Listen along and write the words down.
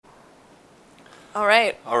All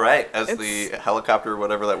right. All right, as the helicopter,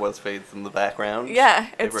 whatever that was, fades in the background. Yeah,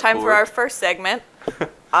 it's time for our first segment.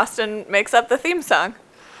 Austin makes up the theme song.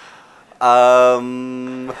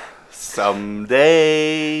 Some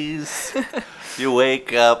days you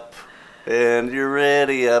wake up and you're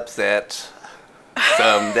really upset.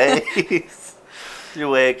 Some days you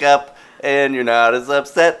wake up and you're not as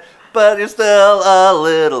upset, but you're still a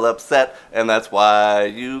little upset. And that's why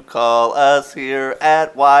you call us here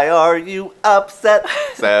at Why Are You Upset?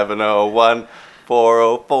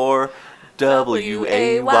 701-404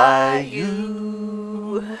 WAYU.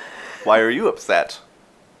 Why are you upset?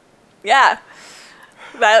 Yeah.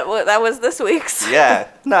 That was this week's. Yeah.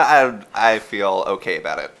 No, I feel okay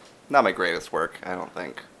about it. Not my greatest work, I don't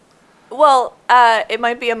think. Well, it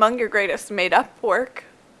might be among your greatest made-up work.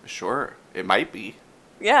 Sure, it might be.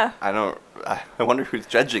 Yeah. I wonder who's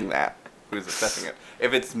judging that, who's assessing it.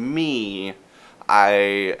 If it's me,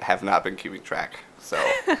 I have not been keeping track, so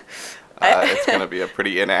it's going to be a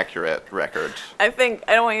pretty inaccurate record. I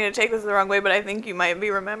don't want you to take this the wrong way, but I think you might be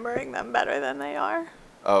remembering them better than they are.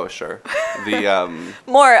 Oh, sure. The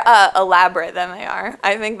more elaborate than they are.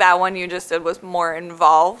 I think that one you just did was more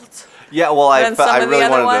involved. Yeah, well, I really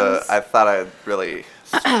wanted ones. to. I thought I'd really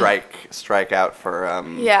strike out for.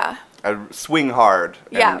 Yeah. I'd swing hard.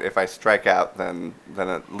 And yeah. if I strike out, then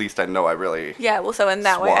at least I know I really. Yeah. Well, so in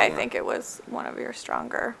that swung. way, I think it was one of your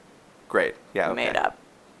stronger. Great. Yeah. Okay. Made up.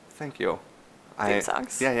 Thank you. Theme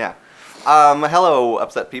songs. Yeah. Hello,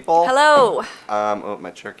 upset people. Hello. Oh,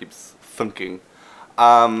 my chair keeps thunking.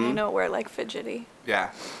 I know we're like fidgety. Yeah.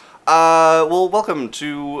 Well, welcome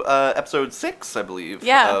to episode 6, I believe,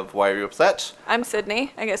 of Why Are You Upset? I'm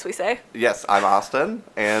Sydney, I guess we say. Yes, I'm Austin,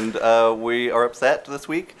 and we are upset this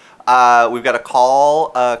week. We've got a call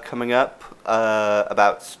coming up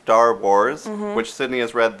about Star Wars, which Sydney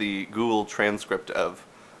has read the Google transcript of.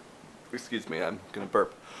 Excuse me, I'm going to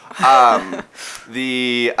burp.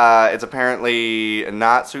 It's apparently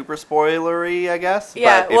not super spoilery, I guess.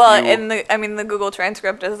 Yeah, but the Google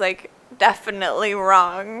transcript is like definitely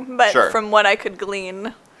wrong, but sure. From what I could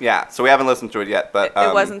glean. Yeah, so we haven't listened to it yet, but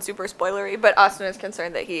it wasn't super spoilery. But Austin is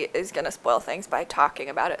concerned that he is going to spoil things by talking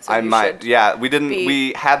about it. So I might. Yeah, we didn't.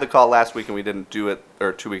 We had the call last week and we didn't do it,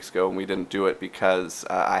 or 2 weeks ago, and we didn't do it because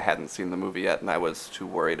I hadn't seen the movie yet and I was too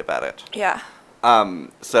worried about it. Yeah.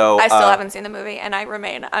 So I still haven't seen the movie, and I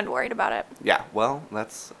remain unworried about it. Yeah, well,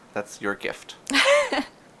 that's your gift.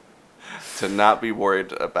 To not be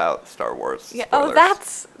worried about Star Wars. Yeah. Spoilers. Oh,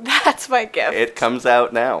 that's my gift. It comes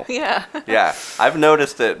out now. Yeah. Yeah, I've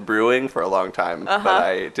noticed it brewing for a long time, but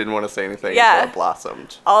I didn't want to say anything until it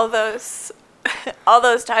blossomed. All those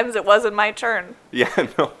times it wasn't my turn. Yeah,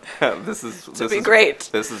 no, this is great.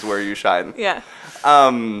 This is where you shine. Yeah.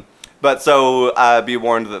 But so be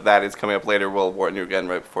warned that is coming up later. We'll warn you again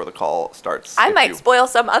right before the call starts. I might spoil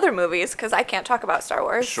some other movies because I can't talk about Star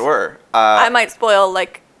Wars. Sure. I might spoil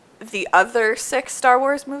like the other 6 Star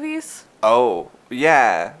Wars movies. Oh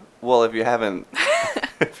yeah. Well, if you haven't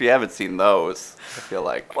seen those, I feel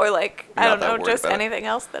like. Or like I don't know, just anything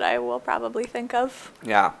else that I will probably think of.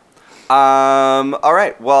 Yeah. All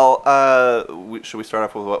right. Well, should we start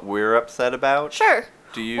off with what we're upset about? Sure.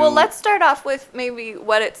 Well, let's start off with maybe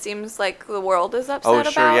what it seems like the world is upset about.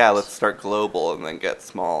 Oh, sure, yeah. Let's start global and then get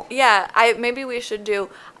small. Yeah, maybe we should do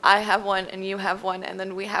I have one and you have one, and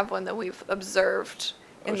then we have one that we've observed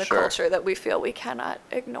in the culture that we feel we cannot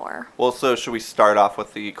ignore. Well, so should we start off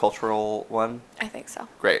with the cultural one? I think so.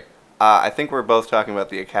 Great. I think we're both talking about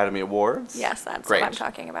the Academy Awards. Yes, that's what I'm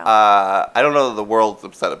talking about. I don't know that the world's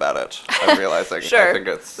upset about it, I'm realizing. Sure. I think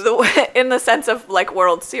it's... in the sense of, like,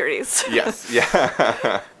 World Series. Yes,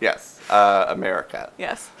 yeah. Yes, America.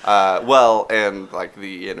 Yes. Well, and, like,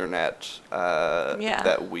 the internet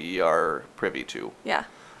that we are privy to. Yeah.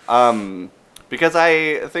 Because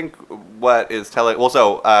I think what is telling... Well,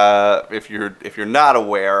 so, if you're not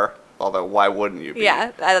aware... Although, why wouldn't you be? Yeah,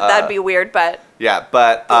 that'd be weird, but... Yeah,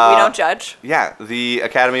 but we don't judge. Yeah, the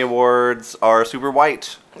Academy Awards are super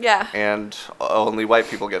white. Yeah. And only white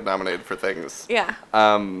people get nominated for things. Yeah.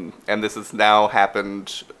 And this has now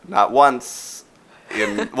happened not once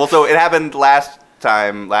so it happened last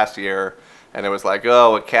year, and it was like,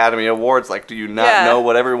 oh, Academy Awards, like, do you not know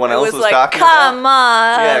what everyone else is talking about? Come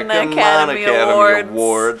on, Academy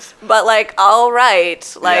Awards. But, like, all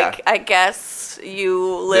right, like, I guess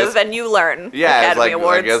you live and you learn. Yeah, Academy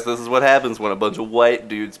Awards. I guess this is what happens when a bunch of white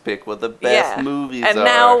dudes pick what the best movies are. And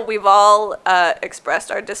now we've all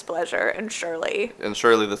expressed our displeasure, and surely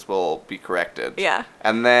this will be corrected. Yeah.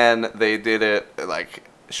 And then they did it, like,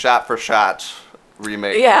 shot for shot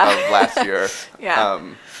remake of last year. Yeah.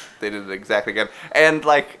 They did it exactly again. And,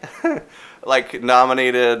 like,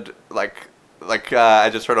 nominated, like, I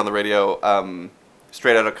just heard on the radio,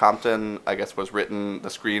 Straight Outta Compton, I guess, the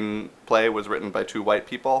screenplay was written by 2 white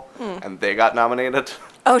people, and they got nominated.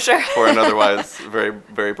 Oh, sure. For an otherwise very,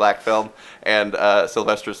 very black film. And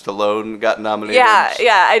Sylvester Stallone got nominated.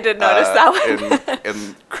 Yeah, I did notice that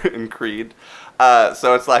one. in Creed.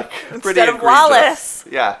 So it's like pretty Instead of egregious. Wallace.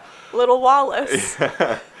 Yeah. Little Wallace.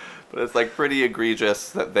 Yeah. But it's like pretty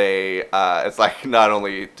egregious that they, it's like not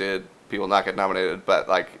only did people not get nominated, but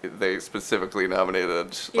like they specifically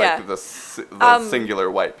nominated like the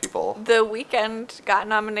singular white people. The Weeknd got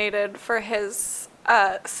nominated for his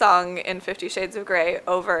song in 50 Shades of Grey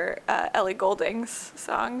over Ellie Goulding's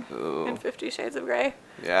song in 50 Shades of Grey.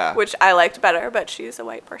 Yeah. Which I liked better, but she's a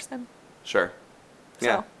white person. Sure. So,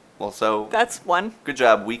 yeah. Well, so that's one. Good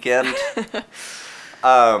job, Weeknd.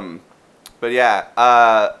 But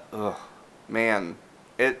yeah, man,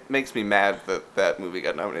 it makes me mad that that movie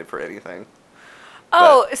got nominated for anything.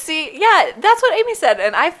 Oh, see, yeah, that's what Amy said,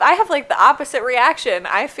 and I have like the opposite reaction.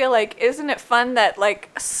 I feel like, isn't it fun that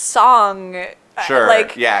like song, sure,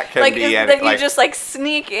 like yeah, can like be that you just like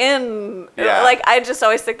sneak in. Yeah. Like I just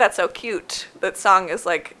always think that's so cute. That song is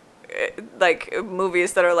like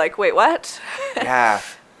movies that are like, wait, what? Yeah,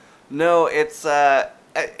 no, it's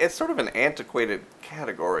sort of an antiquated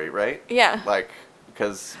category, right? Yeah. Like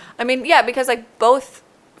because I mean, yeah, because like both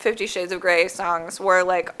 50 Shades of Grey songs were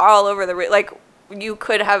like all over the like. You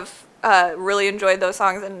could have really enjoyed those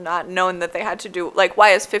songs and not known that they had to do, like, why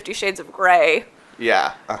is 50 Shades of Grey?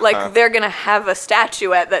 Yeah. Like, they're going to have a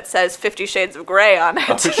statuette that says 50 Shades of Grey on it.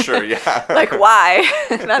 Oh, sure, yeah. Like, why?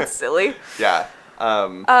 That's silly. Yeah.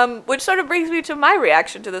 Which sort of brings me to my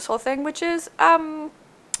reaction to this whole thing, which is,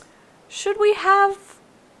 should we have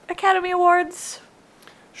Academy Awards?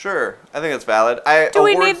 Sure, I think it's valid. Do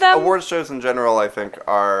we need them? Awards shows in general, I think,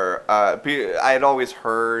 are. I had always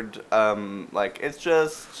heard, like, it's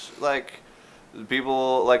just like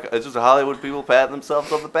people, like, it's just Hollywood people patting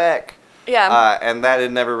themselves on the back. Yeah. And that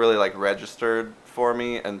had never really like registered for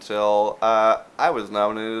me until I was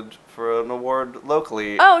nominated for an award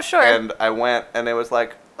locally. Oh, sure. And I went, and it was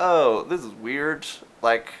like, oh, this is weird.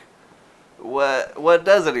 Like, what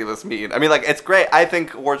does any of this mean? I mean, like, it's great. I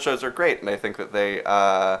think award shows are great, and I think that they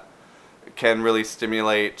can really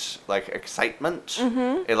stimulate like excitement.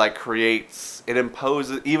 Mm-hmm. It like it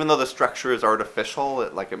imposes, even though the structure is artificial,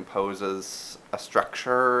 it like imposes a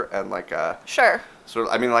structure and like a sure. So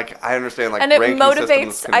I mean, like, I understand, like, and it ranking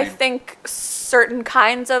motivates, I think, certain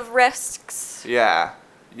kinds of risks. Yeah,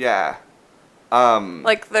 yeah.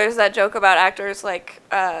 Like, there's that joke about actors, like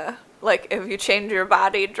if you change your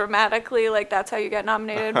body dramatically, like, that's how you get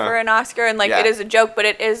nominated for an Oscar. And, like, Yeah. it is a joke, but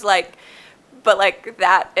it is, like,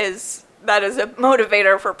 that is a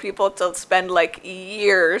motivator for people to spend, like,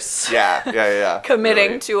 years Yeah. committing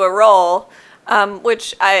really. to a role.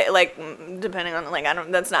 Which I, like, depending on, like,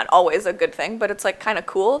 that's not always a good thing, but it's, like, kind of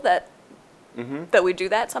cool that that we do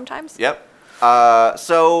that sometimes. Yep.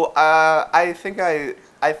 So I think I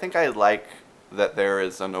like that there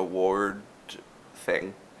is an award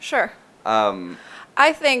thing. Sure.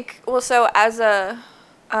 I think, well, so as a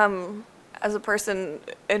person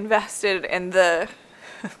invested in the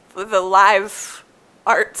live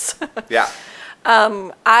arts, Yeah.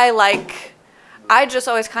 I just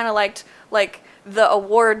always kind of liked, like, the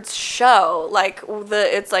awards show, like,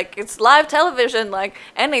 it's live television, like,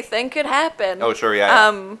 anything could happen. Oh, sure,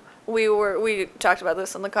 yeah. We talked about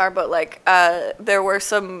this in the car, but, like, there were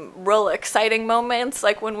some real exciting moments,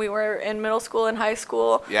 like, when we were in middle school and high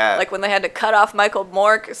school. Yeah. Like, when they had to cut off Michael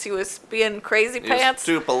Moore because he was being crazy pants.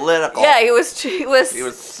 He was too political. Yeah, he was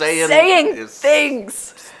saying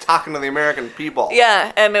things. Talking to the American people.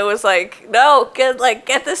 Yeah, and it was like, no,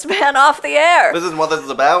 get this man off the air. This is what this is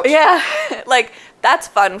about? Yeah, like, that's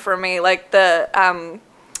fun for me. Like, the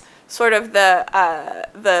sort of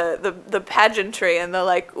the pageantry and the,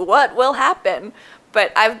 like, what will happen.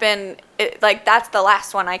 But I've been, like, that's the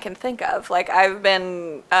last one I can think of. Like, I've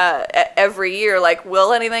been every year, like,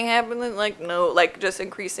 will anything happen? Like, no, like, just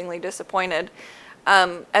increasingly disappointed.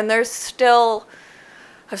 And there's still,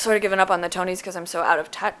 I've sort of given up on the Tonys because I'm so out of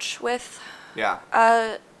touch with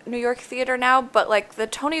New York theater now, but, like, the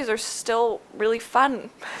Tonys are still really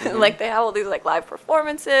fun. Mm-hmm. Like, they have all these, like, live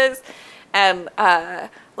performances, and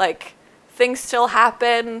like, things still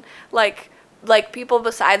happen. Like people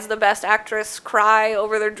besides the best actress cry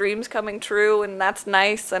over their dreams coming true, and that's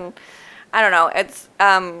nice. And I don't know, it's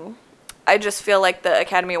I just feel like the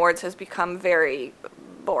Academy Awards has become very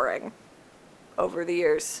boring over the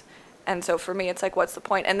years. And so for me, it's like, what's the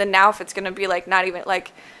point? And then now if it's going to be, like, not even,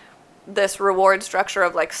 like, this reward structure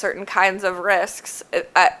of, like, certain kinds of risks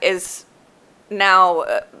is now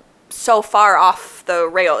so far off the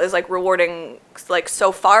rail, is like rewarding like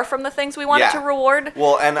so far from the things we want it to reward.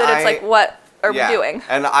 Well, and that it's like, what are we doing?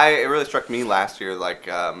 And it really struck me last year, like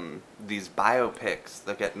these biopics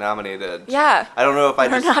that get nominated. Yeah. I don't know if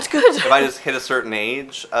They're not good. if I just hit a certain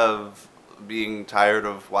age of being tired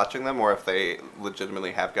of watching them, or if they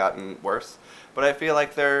legitimately have gotten worse. But I feel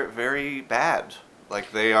like they're very bad.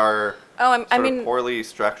 Like they are. I mean, poorly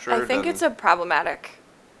structured. I think it's a problematic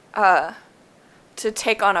to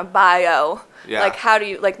take on a bio. Yeah. Like, how do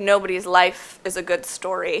you, like, nobody's life is a good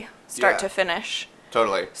story, start to finish.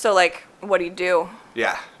 Totally. So, like, what do you do?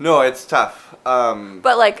 Yeah. No, it's tough.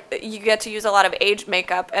 But, like, you get to use a lot of age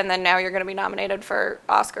makeup, and then now you're going to be nominated for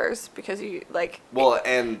Oscars because you, like... Well,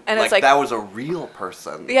 and like, it's like, that was a real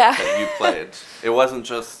person Yeah. that you played. It wasn't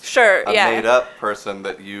just Sure, a yeah. made-up person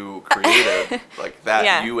that you created. Like, that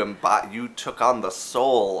Yeah. you took on the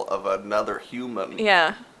soul of another human.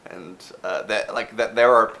 Yeah. And that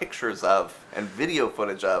there are pictures of and video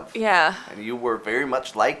footage of. Yeah. And you were very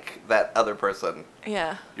much like that other person.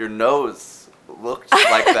 Yeah. Your nose looked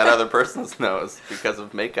like that other person's nose because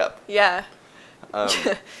of makeup. Yeah.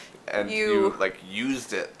 And you like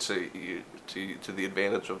used it to the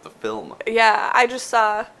advantage of the film. Yeah, I just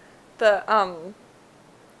saw the, oh,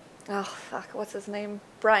 fuck, what's his name?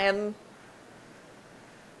 Brian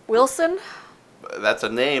Wilson? That's a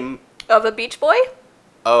name. Of the Beach Boy?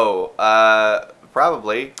 Oh,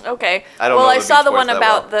 probably. Okay. I don't well, know I the saw Beach the Boys one that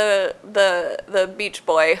about the Beach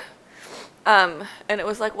Boy, and it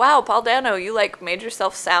was like, wow, Paul Dano, you like made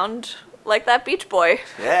yourself sound like that Beach Boy.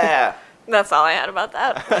 Yeah. That's all I had about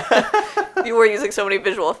that. You were using so many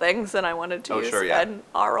visual things, and I wanted to use an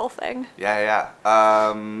oral thing. Yeah.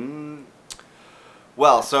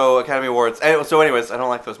 Well, so Academy Awards. So, anyways, I don't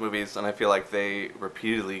like those movies, and I feel like they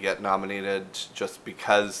repeatedly get nominated just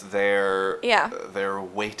because they're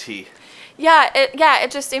weighty. Yeah, it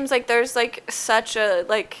just seems like there's like such a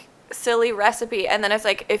like silly recipe, and then it's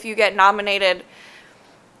like if you get nominated,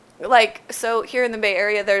 like so here in the Bay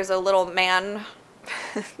Area, there's a little man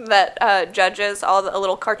that judges a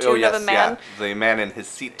little cartoon of a man. Yeah. The man in his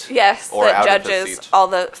seat. Yes, or that out judges of his seat. all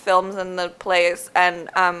the films and the plays, and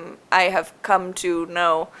I have come to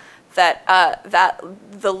know that that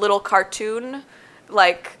the little cartoon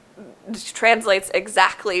like translates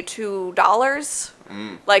exactly to dollars.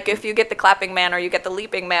 Like if you get the clapping man or you get the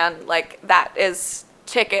leaping man, like that is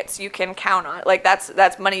tickets you can count on. Like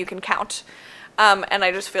that's money you can count. And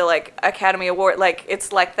I just feel like Academy Award, like,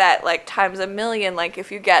 it's like that, like, times a million. Like,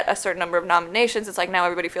 if you get a certain number of nominations, it's like now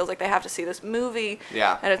everybody feels like they have to see this movie.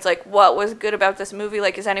 Yeah. And it's like, what was good about this movie?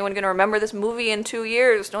 Like, is anyone going to remember this movie in 2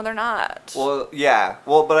 years? No, they're not. Well, yeah.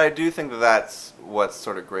 Well, but I do think that that's what's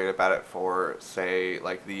sort of great about it for, say,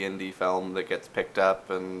 like, the indie film that gets picked up.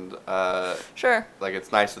 And, Sure. like,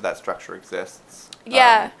 it's nice that structure exists.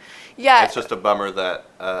 Yeah. Yeah. It's just a bummer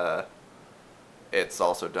that, it's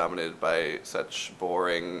also dominated by such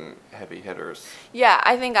boring heavy hitters. Yeah,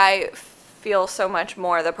 I think I feel so much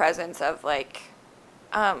more the presence of, like,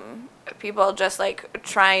 people just, like,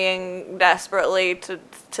 trying desperately to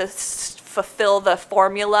fulfill the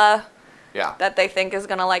formula that they think is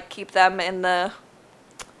going to, like, keep them in the...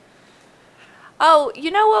 Oh,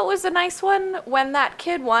 you know what was a nice one? When that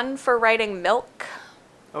kid won for writing Milk.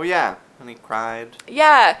 Oh, yeah. And he cried.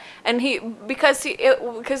 Yeah, and because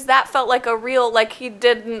that felt like a real, like, he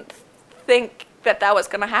didn't think that was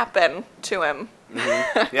going to happen to him.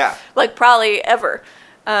 Mm-hmm. Yeah. Like, probably ever.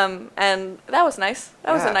 And that was nice.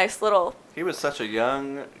 That was a nice little... He was such a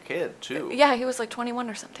young kid, too. Yeah, he was like 21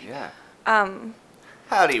 or something. Yeah.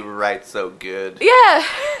 How'd he write so good? Yeah.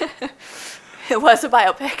 It was a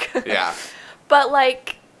biopic. Yeah. But,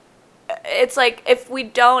 like, it's like, if we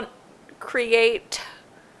don't create...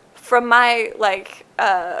 From my, like,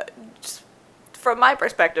 just from my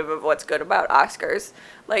perspective of what's good about Oscars,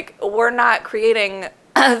 like, we're not creating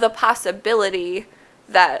the possibility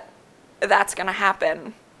that that's going to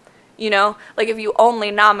happen, you know? Like, if you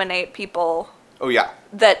only nominate people Oh, yeah.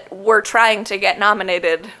 that we're trying to get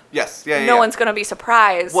nominated, yes, yeah, no one's going to be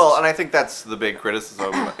surprised. Well, and I think that's the big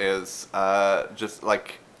criticism is just,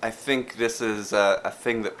 like, I think this is a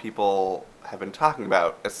thing that people have been talking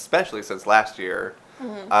about, especially since last year.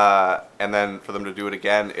 Mm-hmm. And then for them to do it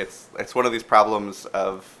again, it's one of these problems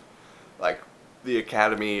of, like, the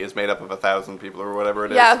Academy is made up of 1,000 people or whatever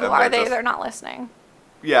it is. Yeah, who are they? They're not listening.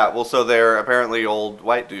 Yeah, well, so they're apparently old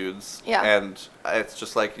white dudes. Yeah. And it's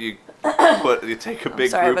just like you take a big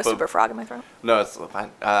sorry, group I have a super frog in my throat. No, it's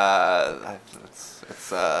fine.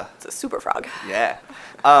 It's a super frog. Yeah.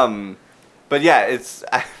 But yeah, it's.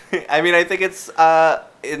 I mean, I think it's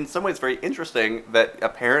in some ways very interesting that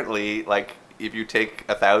apparently, like, if you take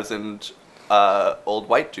 1,000 old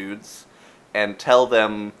white dudes and tell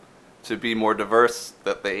them to be more diverse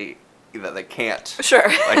that they can't. Sure.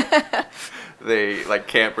 Like they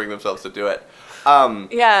can't bring themselves to do it.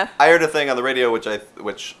 Yeah. I heard a thing on the radio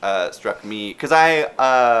which struck me because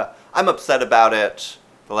I'm upset about it,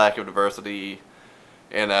 the lack of diversity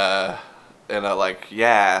in a like,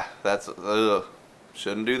 yeah, that's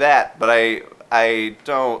shouldn't do that. But I'm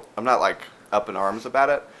not like up in arms about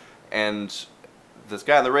it. And this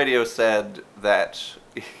guy on the radio said that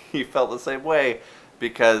he felt the same way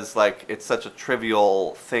because like it's such a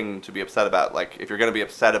trivial thing to be upset about. Like if you're going to be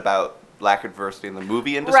upset about lack of diversity in the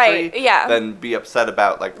movie industry, right, yeah, then be upset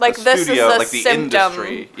about like this the studio, is a like the symptom,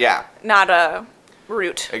 industry. Yeah. Not a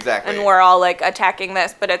root. Exactly. And we're all like attacking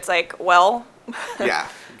this, but it's like, well, yeah.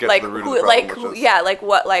 Get like to the root who, of the problem, like yeah, like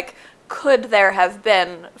what, like could there have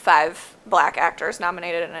been 5 black actors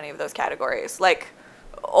nominated in any of those categories? Like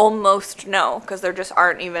almost no, because there just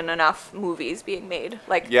aren't even enough movies being made.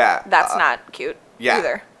 Like that's not cute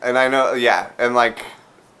either. And I know, and like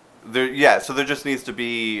so there just needs to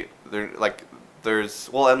be there's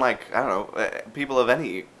and like I don't know, people of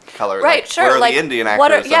any color, right? Like, sure. what are like the Indian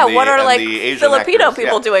actors? what are like the Asian Filipino actors?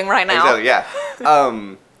 people doing right now? Exactly, yeah.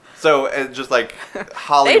 So it's just like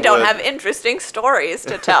Hollywood. They don't have interesting stories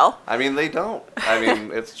to tell. I mean, they don't. I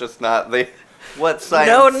mean, it's just not they. What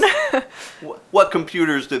science? What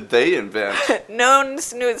computers did they invent? Known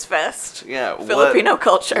snooze fest. Yeah, Filipino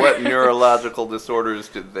culture. What neurological disorders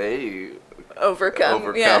did they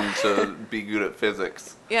overcome to be good at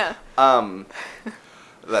physics? Yeah.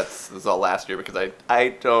 This is all last year because I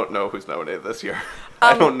don't know who's nominated this year.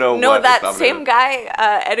 I don't know. No, what that same guy,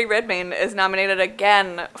 Eddie Redmayne, is nominated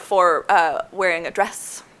again for wearing a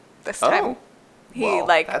dress this time. He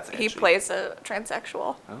plays a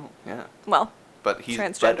transsexual. Oh yeah. Well, but he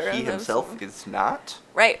himself is not.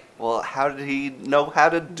 Right. Well, how did he know how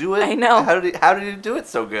to do it? I know. How did he do it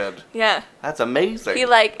so good? Yeah. That's amazing. He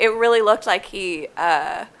it really looked like he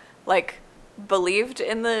believed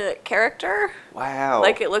in the character. Wow.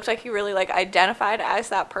 Like it looked like he really identified as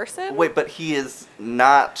that person. Wait, but he is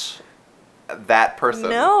not that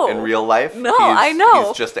person in real life? No, I know.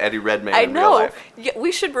 He's just Eddie Redmayne in real life. Yeah,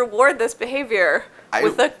 we should reward this behavior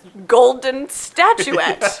with a golden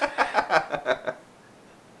statuette.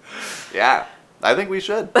 Yeah, I think we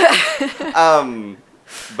should.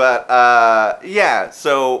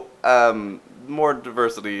 So more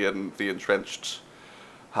diversity in the entrenched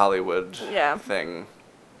Hollywood thing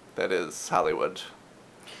that is Hollywood.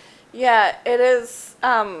 Yeah, it is.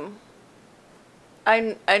 I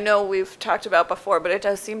know we've talked about before, but it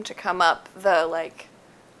does seem to come up the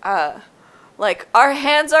our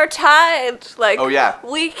hands are tied. Like, oh yeah,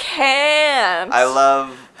 we can't. I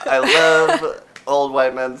love old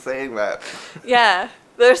white men saying that. Yeah,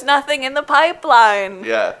 there's nothing in the pipeline.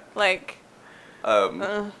 Yeah. Like.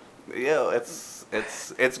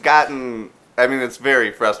 It's gotten. I mean, it's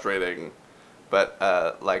very frustrating, but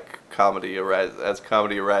comedy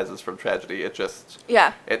arises from tragedy. It just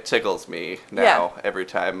it tickles me now every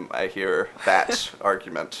time I hear that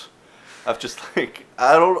argument of just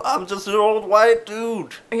I'm just an old white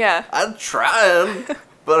dude. Yeah, I'm trying,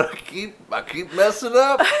 but I keep messing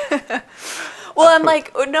up. Well, and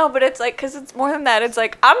no, but it's because it's more than that. It's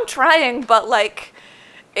I'm trying, but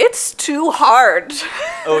it's too hard.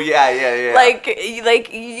 Oh yeah. Like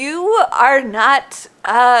you are not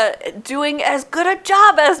doing as good a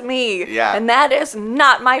job as me. Yeah. And that is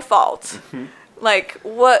not my fault. Mm-hmm.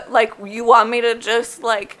 What? You want me to just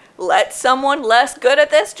let someone less good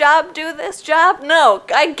at this job do this job? No,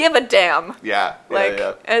 I give a damn. Yeah.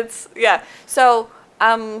 It's So,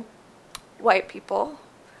 white people,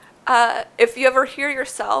 if you ever hear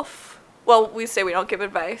yourself, well, we say we don't give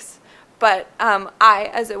advice. But I,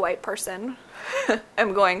 as a white person,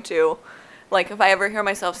 am going to, if I ever hear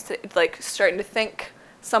myself starting to think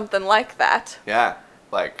something like that. Yeah,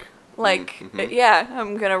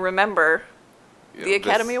 I'm gonna remember the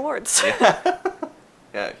Academy Awards. Yeah.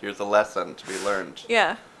 Yeah, here's a lesson to be learned.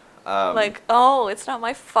 Yeah. It's not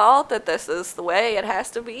my fault that this is the way it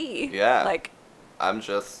has to be. Yeah.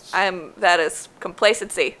 That is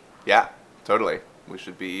complacency. Yeah, totally. We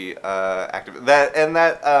should be active. That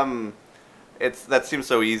seems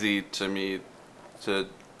so easy to me to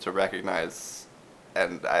recognize,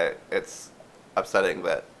 and it's upsetting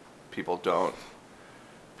that people don't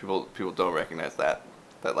recognize that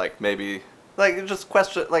maybe just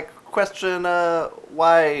question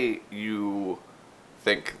why you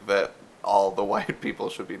think that all the white people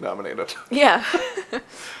should be nominated. Yeah.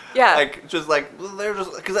 Yeah. Like, just like, they're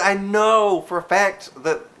just, because I know for a fact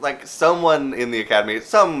that, like, someone in the Academy,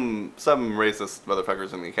 some racist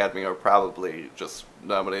motherfuckers in the Academy are probably just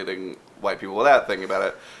nominating white people without thinking about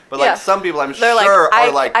it. But, like, Yeah. some people I'm They're sure like,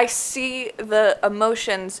 are like, I see the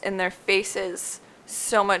emotions in their faces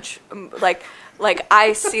so much, like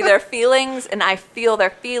I see their feelings and I feel their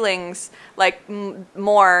feelings, like,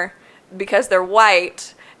 more because they're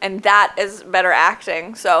white, and that is better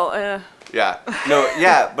acting. So, yeah, no,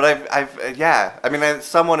 yeah, but I've, yeah. I mean,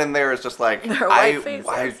 someone in there is just like, Their white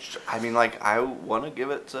faces. I mean, like, I want to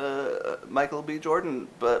give it to Michael B. Jordan,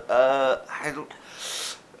 but I don't.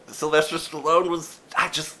 Sylvester Stallone I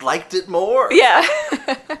just liked it more. yeah.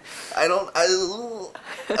 I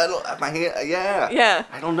don't, my hand, yeah. Yeah.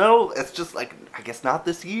 I don't know. It's just like, I guess not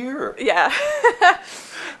this year. Yeah.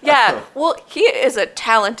 Yeah. Well, he is a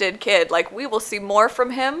talented kid. Like, we will see more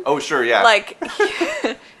from him. Oh, sure, yeah. Like,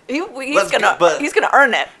 he's gonna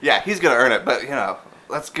earn it. Yeah, he's gonna earn it, but,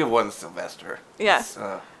 let's give one to Sylvester. Yeah.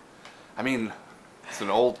 I mean, it's an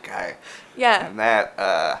old guy. Yeah. And that,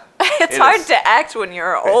 It's hard to act when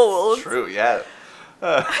you're old. It's true, yeah.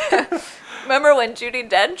 Remember when Judi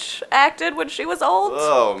Dench acted when she was old?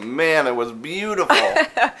 Oh, man, it was beautiful.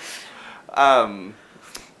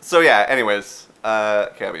 So, yeah, anyways,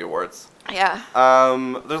 Academy Awards. Yeah.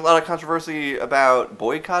 There's a lot of controversy about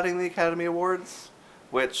boycotting the Academy Awards,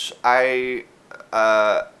 which I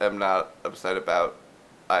am not upset about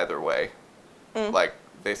either way. Like,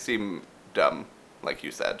 they seem dumb, like you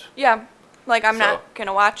said. Yeah. Like, I'm not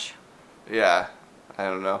gonna watch. Yeah, I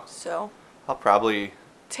don't know. So. I'll probably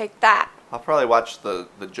Take that. watch the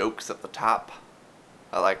jokes at the top.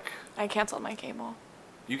 I canceled my cable.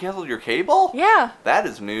 You canceled your cable? Yeah. That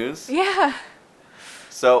is news. Yeah.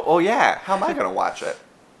 So, oh yeah, how am I gonna watch it?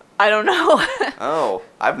 I don't know. Oh,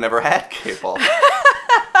 I've never had cable.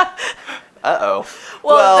 Uh-oh.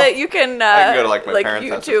 Well, you can, I can go to, like, my parents'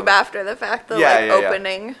 house or YouTube something. after the fact, the Yeah, yeah.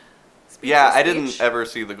 opening. Yeah, I speech. didn't ever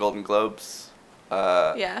see the Golden Globes.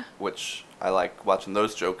 Yeah. Which I like watching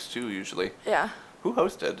those jokes too, usually. Yeah. Who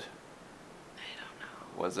hosted? I don't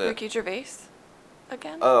know. Was it? Ricky Gervais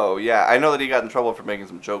again? Oh, yeah. I know that he got in trouble for making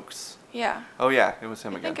some jokes. Yeah. Oh, yeah. It was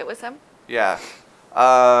him I again. think it was him. Yeah.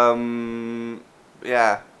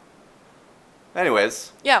 Yeah.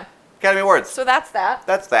 Anyways, Yeah. Academy Awards. So that's that.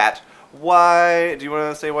 That's that. Why? Do you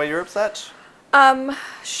want to say why you're upset?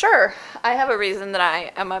 Sure. I have a reason that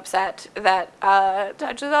I am upset that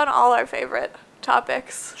touches on all our favorite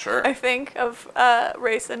topics. Sure. I think of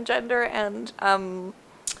race and gender and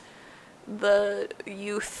the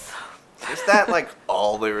youth. Is that like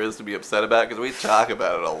all there is to be upset about? Because we talk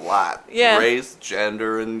about it a lot. Yeah. Race,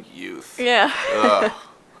 gender, and youth. Yeah. Ugh.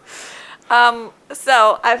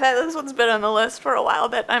 So I've had this one's been on the list for a while,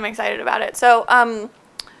 but I'm excited about it. So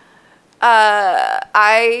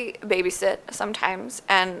I babysit sometimes,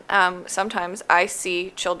 and sometimes I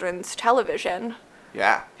see children's television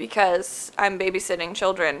Yeah. because I'm babysitting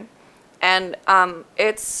children, and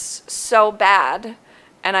it's so bad,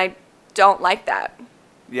 and I don't like that.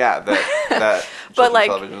 Yeah, that But children's like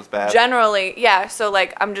television is bad. generally, yeah. So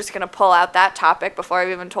like I'm just gonna pull out that topic before I've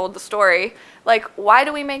even told the story. Like, why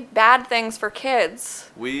do we make bad things for kids?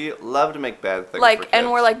 We love to make bad things Like, for kids.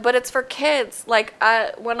 and we're like, but it's for kids. Like,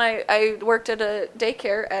 when I worked at a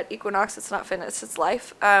daycare at Equinox, it's not fitness, it's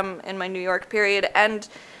life, in my New York period, and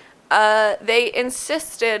they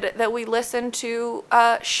insisted that we listen to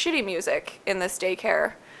shitty music in this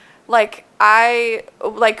daycare. Like,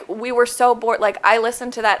 we were so bored. Like, I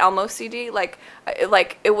listened to that Elmo CD. Like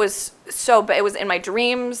it was so bad. It was in my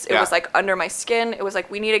dreams. It Yeah. was, like, under my skin. It was like,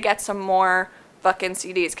 we need to get some more fucking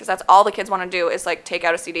CDs, because that's all the kids want to do is, like, take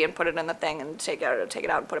out a CD and put it in the thing and take it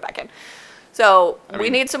out and put it back in. So I we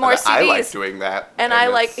mean, need some more CDs. I like doing that. And I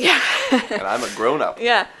like, it's- yeah. And I'm a grown-up.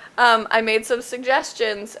 Yeah. I made some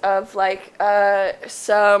suggestions of, like,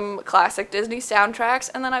 some classic Disney soundtracks,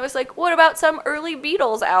 and then I was like, what about some early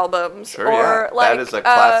Beatles albums? Sure, or, yeah. like, that is a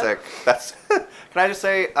classic. That's. Can I just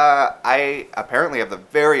say, I apparently have the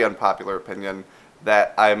very unpopular opinion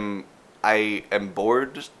that I am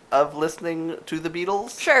bored of listening to the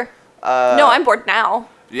Beatles. Sure. No, I'm bored now.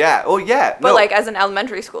 Yeah. Oh, yeah. But, no. like, as an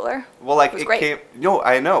elementary schooler. Well, like, was it great. came. No,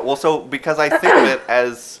 I know. Well, so because I think of it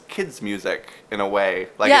as kids' music in a way.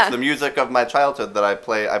 Like, Yeah. it's the music of my childhood that I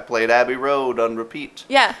play. I played Abbey Road on repeat.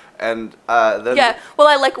 Yeah. And then Yeah, well,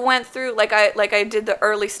 I like went through I did the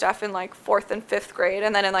early stuff in like 4th and 5th grade,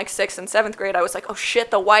 and then in like 6th and 7th grade, I was like, oh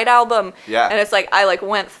shit, the White Album. Yeah. And it's like I like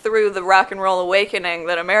went through the rock and roll awakening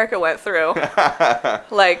that America went through.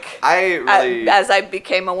 Like I really as I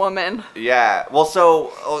became a woman. Yeah. Well,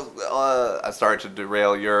 so I started to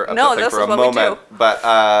derail your No, thing this for is a what we moment, do.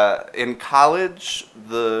 but in college,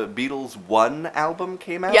 the Beatles' One album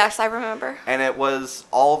came out. Yes, I remember. And it was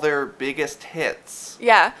all their biggest hits.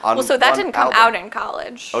 Yeah. On Well, so that one didn't come album. out in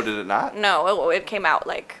college. Oh, did it not? No, it came out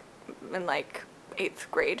like in like 8th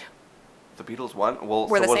grade. The Beatles' One. Well,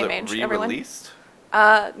 We're so the was same it age, everyone. re-released?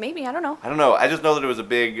 Maybe, I don't know. I don't know. I just know that it was a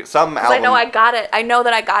big some 'Cause album. I know I got it. I know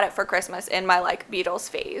that I got it for Christmas in my like Beatles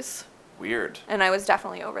phase, Weird. and I was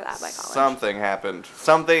definitely over that by college. Something happened.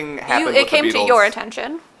 Something happened. It with came the to Beatles. your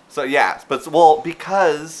attention. So yeah, but well,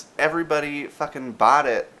 because everybody fucking bought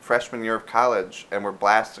it freshman year of college and were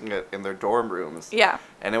blasting it in their dorm rooms. Yeah.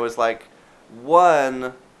 And it was like,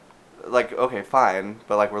 one, like okay, fine,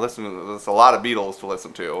 but like we're listening to there's a lot of Beatles to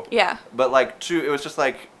listen to. Yeah. But like two, it was just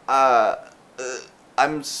like,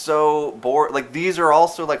 I'm so bored. Like these are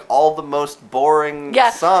also like all the most boring Yeah.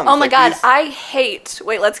 songs. Oh my Like, God, these- I hate.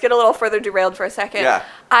 Wait, let's get a little further derailed for a second. Yeah.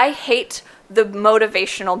 I hate the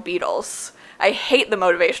motivational Beatles. I hate the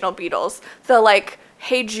motivational Beatles. The like,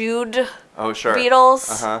 Hey Jude Oh sure. Beatles.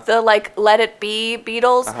 Uh-huh. The like, Let It Be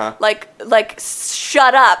Beatles. Uh-huh. Like,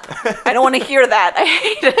 shut up. I don't want to hear that. I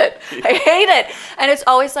hate it. I hate it. And it's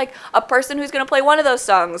always like a person who's gonna play one of those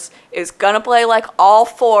songs is gonna play like all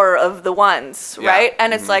 4 of the ones, Yeah. right?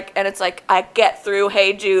 And it's like I get through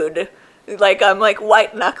Hey Jude. Like I'm like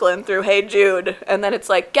white knuckling through Hey Jude, and then it's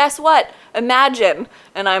like, guess what? Imagine,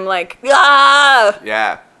 and I'm like, ah.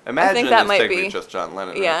 Yeah. Imagine that is might technically be- just John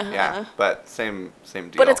Lennon. Yeah, Yeah. uh-huh. But same deal.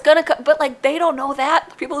 But it's gonna, but like they don't know that.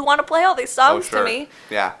 The people who want to play all these songs sure. to me,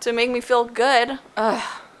 Yeah. to make me feel good. Ugh.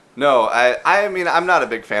 No, I mean I'm not a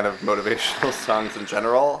big fan of motivational songs in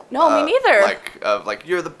general. No, me neither. Like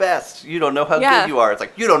you're the best. You don't know how Yeah. good you are. It's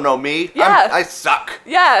like you don't know me. Yeah. I suck.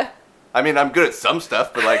 Yeah, I mean I'm good at some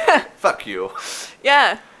stuff, but like fuck you.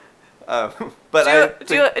 yeah. But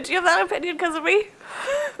Do you have that opinion because of me?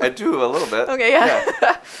 I do a little bit. Okay,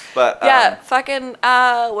 yeah. But Yeah, fucking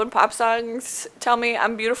when pop songs tell me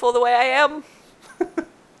I'm beautiful the way I am.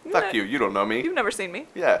 fuck you. You don't know me. You've never seen me.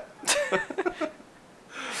 Yeah.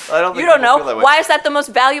 I don't. Think You don't people know. feel that way. Why is that the most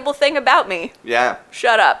valuable thing about me? Yeah.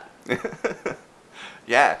 Shut up.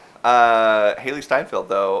 Yeah. Haley Steinfeld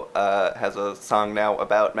though has a song now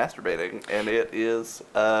about masturbating, and it is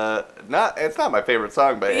it's not my favorite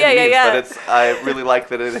song by any means, but I really like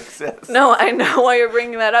that it exists. No, I know why you're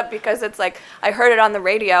bringing that up, because it's like I heard it on the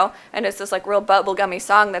radio, and it's this like real bubblegummy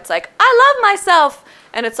song that's like, I love myself,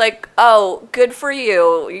 and it's like, oh, good for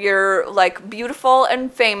you. You're like beautiful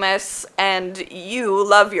and famous, and you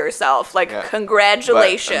love yourself. Like, Yeah.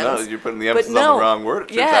 congratulations. But, no, you're putting the But emphasis on the wrong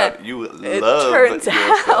word. It turns out you It love turns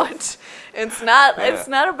yourself. out it's not. Yeah. It's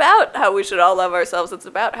not about how we should all love ourselves. It's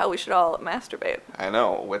about how we should all masturbate. I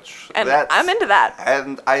know, which And that's, I'm into that.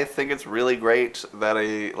 And I think it's really great that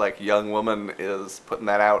a like young woman is putting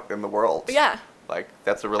that out in the world. Yeah. Like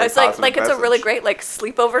that's a really It's positive like it's a really message. great like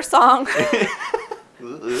sleepover song.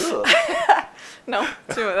 Ugh. No,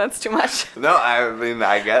 that's too much. No, I mean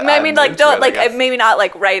I get. I mean, I'm like, into don't it, I like guess. maybe not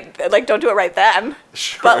like don't do it right then.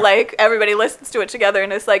 Sure. But like everybody listens to it together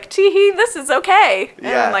and it's like, tee this is okay, and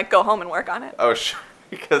Yeah. then like go home and work on it. Oh, sure.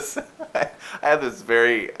 Because I have this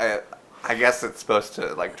very. I guess it's supposed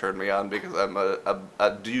to like turn me on because I'm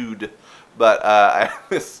a dude, but I have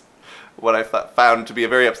this what I found to be a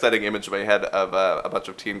very upsetting image in my head of a bunch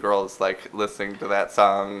of teen girls like listening to that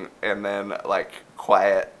song and then like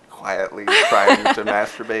quietly trying to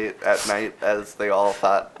masturbate at night as they all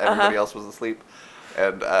thought everybody else was asleep,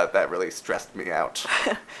 and that really stressed me out.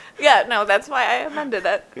 Yeah, no, that's why I amended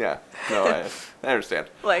it. Yeah, no, I understand.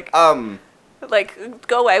 Like, Like,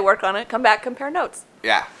 go away, work on it, come back, compare notes.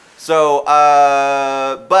 yeah. So,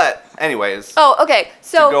 but anyways, Oh, okay.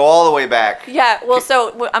 So to go all the way back. yeah, well,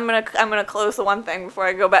 so I'm gonna close the one thing before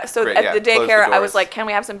I go back. So Great, at yeah, the close the daycare, I doors. was like, "Can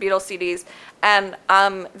we have some Beatles CDs?" And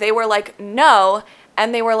they were like, "No,"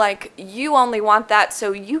 and they were like, "You only want that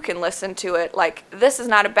so you can listen to it. Like, this is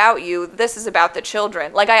not about you. This is about the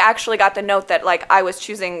children." Like, I actually got the note that like I was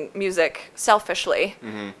choosing music selfishly,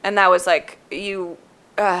 and that was like you.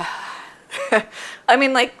 I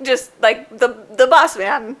mean, like, just like the boss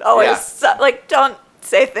man always like, don't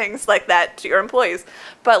say things like that to your employees.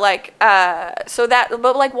 But like, so that,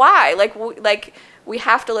 but like, why? Like we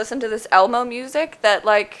have to listen to this Elmo music that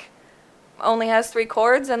like only has 3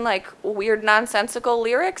 chords and like weird nonsensical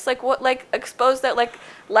lyrics. Like what? Like expose that. Like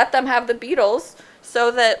let them have the Beatles.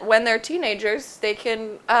 so that when they're teenagers, they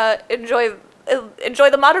can enjoy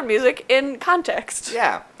the modern music in context.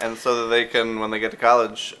 Yeah, and so that they can, when they get to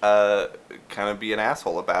college, kind of be an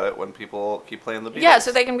asshole about it when people keep playing the Beatles. Yeah,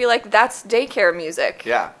 so they can be like, that's daycare music.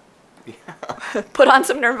 Yeah. Put on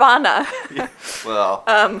some Nirvana. Yeah. Well.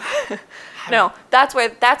 No, that's where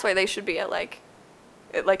they should be at like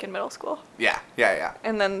in middle school. Yeah.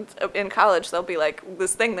 And then in college they'll be like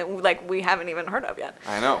this thing that like we haven't even heard of yet.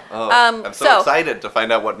 I know. Oh, I'm so excited to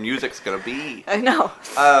find out what music's gonna be. I know.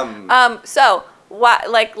 So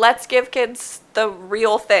let's give kids the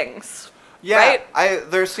real things. Yeah. Right?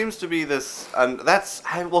 There seems to be this.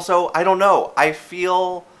 So I don't know. I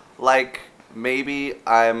feel like maybe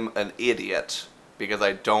I'm an idiot because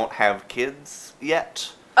I don't have kids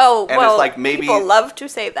yet. Oh, and well, it's like maybe people love to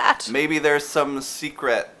say that. Maybe there's some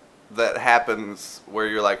secret that happens where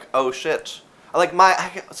you're like, oh shit. Like my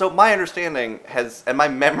understanding and my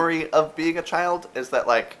memory of being a child is that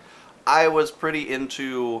like I was pretty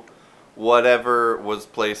into whatever was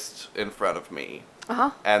placed in front of me.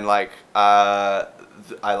 Uh-huh. And like I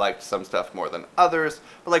liked some stuff more than others,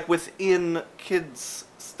 but like within kids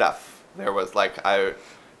stuff, there was like I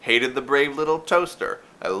hated the Brave Little Toaster.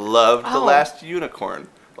 I loved The Last Unicorn.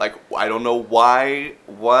 Like, I don't know why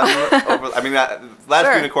one over... I mean,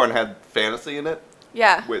 Last Unicorn had fantasy in it.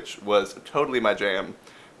 Yeah. Which was totally my jam.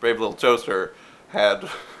 Brave Little Toaster had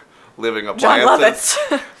living appliances.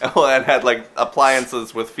 John Lovitz. And had, like,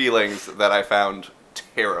 appliances with feelings that I found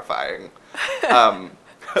terrifying.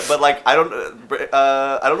 But, like, I don't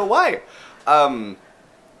know why.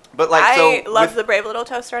 But, like, I love the Brave Little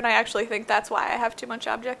Toaster, and I actually think that's why I have too much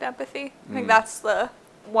object empathy. I think that's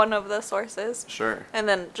one of the sources. Sure. And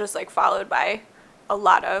then just like followed by a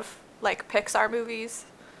lot of like Pixar movies.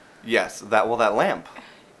 Yes, that lamp.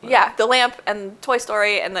 Yeah, the lamp and Toy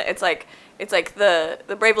Story, and it's like the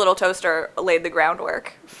Brave Little Toaster laid the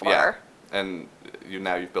groundwork for. Yeah, and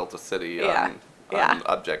you've built a city on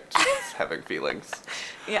objects having feelings.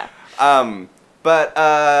 Yeah. But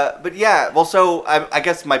yeah, well, so I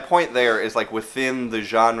guess my point there is like within the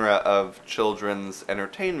genre of children's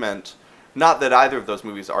entertainment. Not that either of those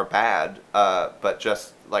movies are bad, but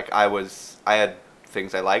just like I had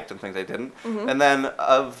things I liked and things I didn't. Mm-hmm. And then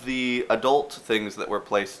of the adult things that were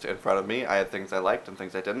placed in front of me, I had things I liked and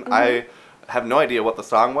things I didn't. Mm-hmm. I have no idea what the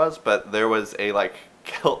song was, but there was a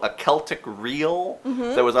Celtic reel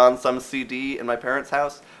that was on some CD in my parents'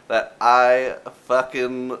 house that I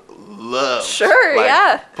fucking loved. Sure, like,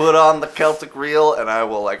 yeah. Put on the Celtic reel and I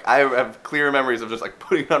will I have clear memories of just like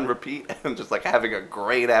putting it on repeat and just like having a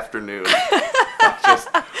great afternoon. Like, just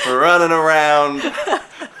running around.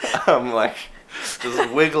 I'm like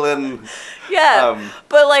just wiggling. Yeah,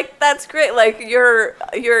 but like that's great. Like your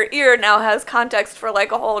ear now has context for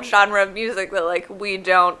like a whole genre of music that like we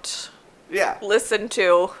don't listen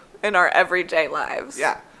to in our everyday lives.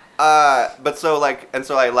 Yeah. But so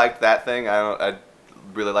I liked that thing. I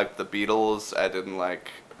really liked the Beatles. I didn't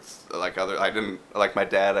like my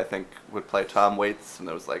dad, I think, would play Tom Waits, and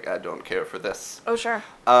I was like, I don't care for this. Oh, sure.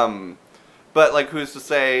 But like, who's to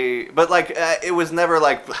say? But like, it was never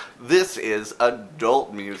like this is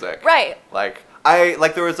adult music. Right. Like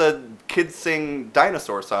there was a Kids Sing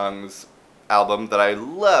Dinosaur Songs album that I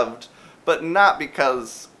loved, but not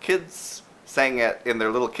because kids sang it in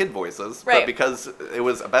their little kid voices, but because it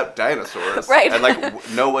was about dinosaurs. Right. And like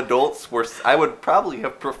no adults were. I would probably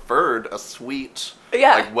have preferred a sweet,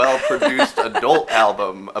 well-produced adult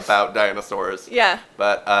album about dinosaurs. Yeah.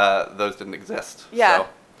 But those didn't exist. Yeah. So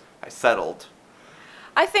I settled.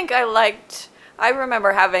 I think I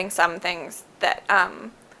remember having some things that,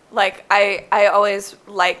 I always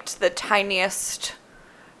liked the tiniest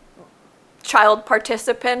child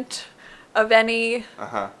participant of any,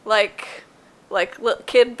 like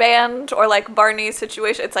kid band or like Barney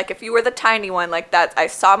situation. It's like if you were the tiny one, like that, I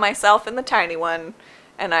saw myself in the tiny one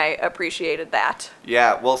and I appreciated that.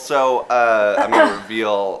 Yeah, well, so I'm going to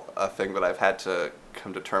reveal a thing that I've had to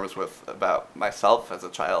come to terms with about myself as a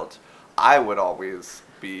child. I would always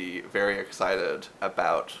be very excited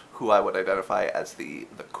about who I would identify as the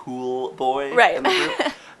cool boy in the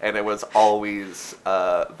group. And it was always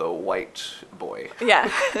the white boy. Yeah.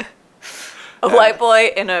 A white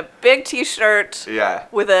boy in a big T-shirt. Yeah.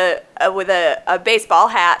 With a baseball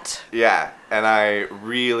hat. Yeah, and that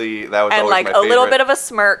was and always like my a favorite. little bit of a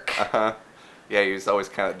smirk. Yeah, he was always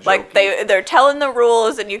kind of jokey. Like they're telling the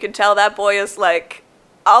rules, and you can tell that boy is like,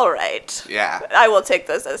 all right. Yeah. I will take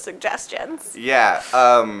those as suggestions. Yeah.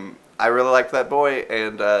 I really liked that boy,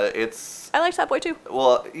 and I liked that boy too.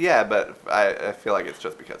 Well, yeah, but I feel like it's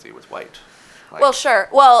just because he was white. Like, well, sure.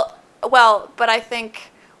 Well, but I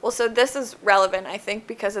think. Well, so this is relevant, I think,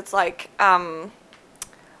 because it's like,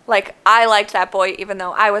 like, I liked that boy even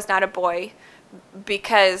though I was not a boy,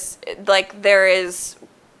 because, like, there is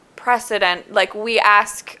precedent. Like, we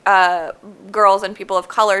ask girls and people of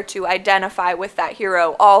color to identify with that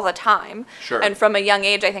hero all the time. Sure. And from a young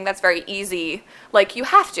age, I think that's very easy. Like, you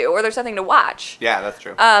have to, or there's something to watch. Yeah, that's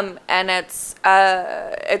true. And it's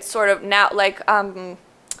sort of now, like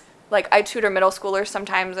I tutor middle schoolers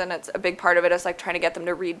sometimes, and it's a big part of it is, like, trying to get them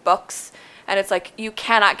to read books. And it's like, you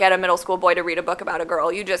cannot get a middle school boy to read a book about a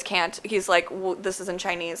girl. You just can't. He's like, this is in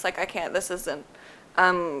Chinese. Like, I can't. This isn't.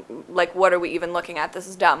 Like, what are we even looking at? This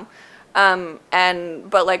is dumb.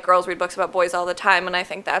 But, like, girls read books about boys all the time, and I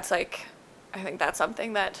think that's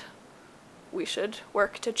something that we should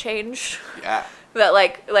work to change. Yeah. That,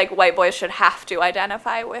 like white boys should have to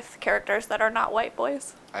identify with characters that are not white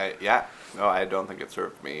boys. No, I don't think it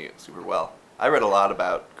served me super well. I read a lot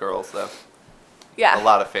about girls, though. Yeah. A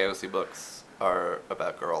lot of fantasy books are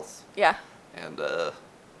about girls. Yeah. And,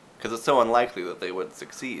 because it's so unlikely that they would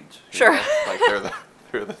succeed. Sure. Know? Like,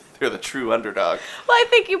 they're the true underdog. Well, I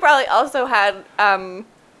think you probably also had,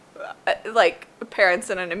 like, parents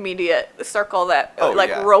in an immediate circle that,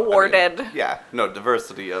 rewarded. I mean, no,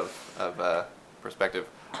 diversity of perspective.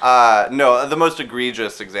 No, the most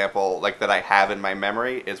egregious example, like, that I have in my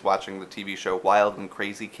memory is watching the TV show Wild and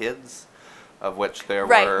Crazy Kids, of which there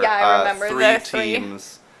were I remember 3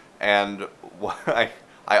 teams, and I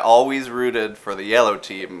always rooted for the yellow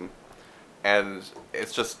team, and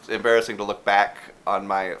it's just embarrassing to look back on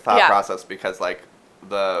my thought process, because, like,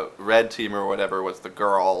 the red team or whatever was the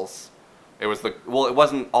girls. It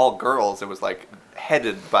wasn't all girls. It was, like,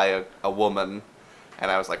 headed by a woman,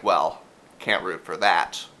 and I was like, well, can't root for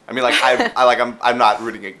that. I mean, like, I'm not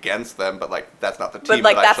rooting against them, but, like, that's not the team. But,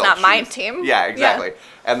 like, that that's I shall not my choose. team. Yeah, exactly. Yeah.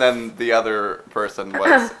 And then the other person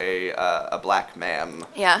was a black man.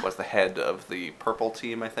 Yeah. Was the head of the purple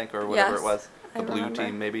team, I think, or whatever it was. The blue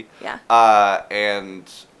team, maybe. Yeah.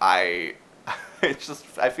 And I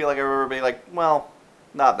feel like I remember being like, well,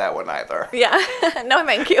 not that one either. Yeah. No,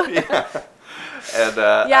 thank you. Yeah. And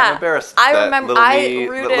I'm embarrassed that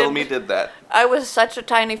little me did that. I was such a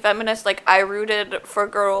tiny feminist. Like, I rooted for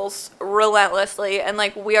girls relentlessly, and,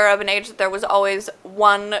 like, we are of an age that there was always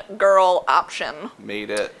one girl option. Made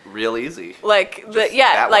it real easy. Like, and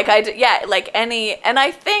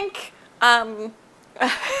I think,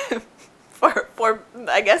 for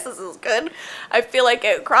I guess this is good. I feel like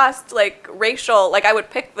it crossed, like, racial. Like, I would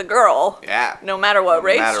pick the girl. Yeah. No matter what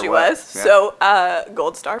race she was. Yeah. So,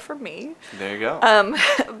 gold star for me. There you go.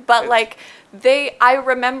 But like, I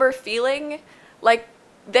remember feeling like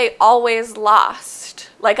they always lost.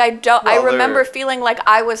 Like, I remember feeling like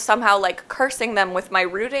I was somehow, like, cursing them with my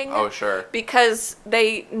rooting. Oh, sure. Because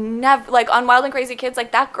they never, like, on Wild and Crazy Kids,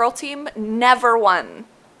 like, that girl team never won.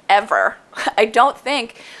 Ever. I don't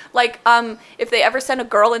think. Like, if they ever sent a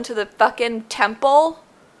girl into the fucking temple,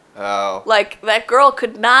 like, that girl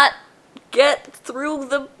could not get through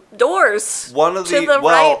the doors.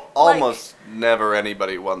 Almost never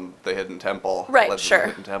anybody won the Hidden Temple. Right, sure. The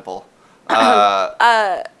Hidden Temple.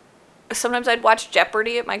 Sometimes I'd watch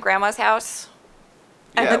Jeopardy at my grandma's house,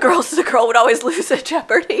 and the girl would always lose at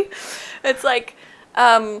Jeopardy. It's like,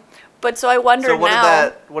 but so I wonder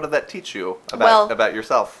now. What did that teach you about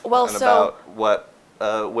yourself? About what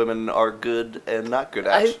women are good and not good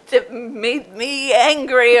at? It made me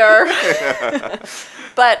angrier.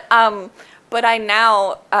 But I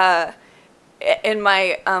now, in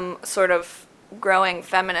my sort of growing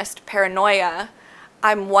feminist paranoia,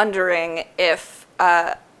 I'm wondering if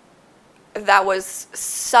that was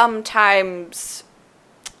sometimes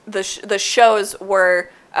the shows were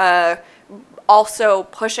also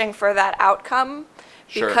pushing for that outcome,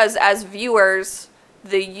 because as viewers,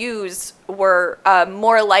 the yous were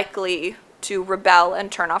more likely to rebel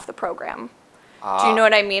and turn off the program. Do you know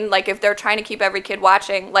what I mean? Like, if they're trying to keep every kid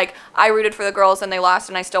watching, like, I rooted for the girls and they lost,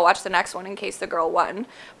 and I still watched the next one in case the girl won.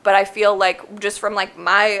 But I feel like, just from, like,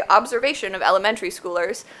 my observation of elementary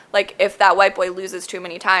schoolers, like, if that white boy loses too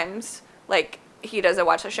many times, like, he doesn't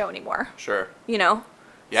watch the show anymore. Sure. You know?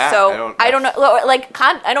 Yeah. So, I don't know. Like,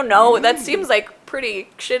 I don't know. That seems like pretty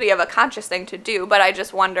shitty of a conscious thing to do, but I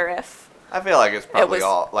just wonder if... I feel like it's probably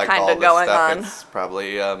all this going stuff. On. It's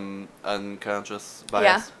probably unconscious bias.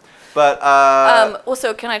 Yeah. But well,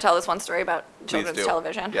 so can I tell this one story about children's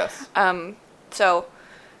television? Yes. So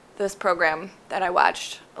this program that I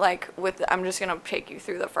watched, like, I'm just gonna take you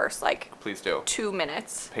through the first, like, please do 2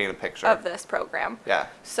 minutes. Paint a picture of this program. Yeah.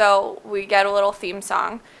 So we get a little theme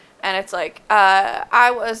song, and it's like,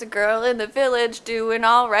 I was a girl in the village doing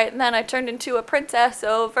all right, and then I turned into a princess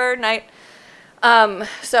overnight.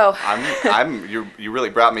 So you really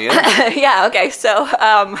brought me in. Yeah. Okay. So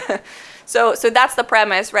So that's the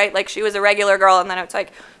premise, right? Like, she was a regular girl, and then it's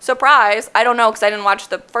like, surprise. I don't know, because I didn't watch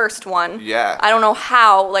the first one. Yeah. I don't know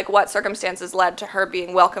how, like, what circumstances led to her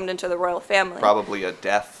being welcomed into the royal family. Probably a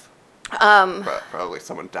death. Probably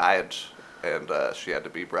someone died, and she had to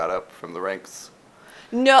be brought up from the ranks.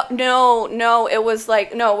 No, it was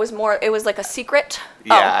like, it was like a secret.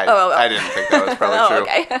 Yeah, I didn't think that was probably true.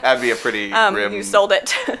 Okay. That'd be a pretty grim... You sold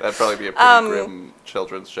it. That'd probably be a pretty grim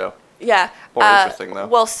children's show. Yeah. More interesting, though.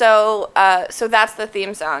 Well, so that's the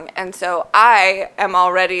theme song. And so I am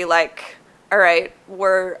already like, all right,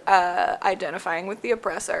 we're identifying with the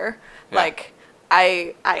oppressor. Yeah. Like,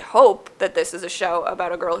 I hope that this is a show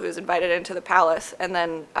about a girl who is invited into the palace and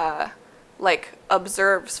then, like,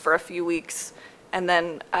 observes for a few weeks and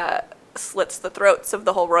then slits the throats of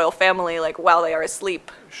the whole royal family, like, while they are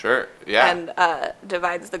asleep. Sure, yeah. And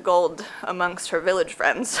divides the gold amongst her village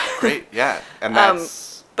friends. Great, yeah. And that's...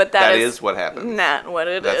 But that is what happens. Not what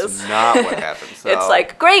it is. That's not what happens. So. It's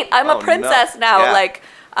like, great, I'm a princess now. Yeah. Like,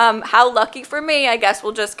 how lucky for me. I guess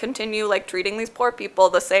we'll just continue, like, treating these poor people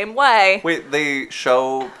the same way. Wait, they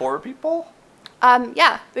show poor people?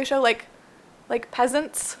 Yeah, they show, like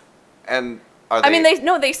peasants. And are they... I mean,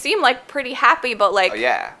 they seem, like, pretty happy, but, like,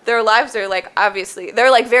 yeah. their lives are, like, obviously, they're,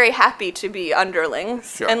 like, very happy to be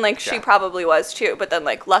underlings. Sure, and, like, she probably was, too. But then,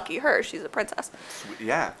 like, lucky her, she's a princess.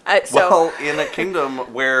 Yeah. So, well, in a kingdom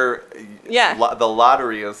where yeah. The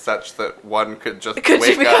lottery is such that one could just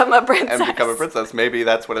become a princess. and become a princess, maybe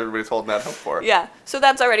that's what everybody's holding out hope for. Yeah. So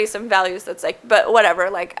that's already some values that's, like, but whatever.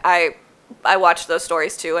 Like, I watched those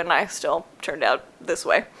stories, too, and I still turned out this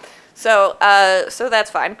way. So that's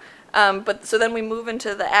fine. But so then we move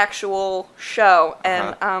into the actual show,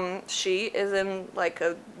 and she is in, like,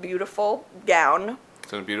 a beautiful gown.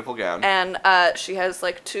 It's in a beautiful gown. And she has,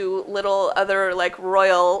 like, two little other, like,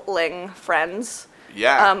 royaling friends.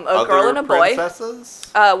 Yeah. A girl and a boy. Princesses?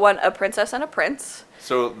 A princess and a prince.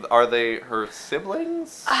 So are they her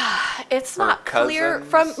siblings? It's Her not clear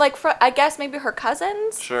cousins? from I guess maybe her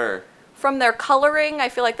cousins. Sure. From their coloring, I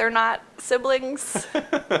feel like they're not siblings.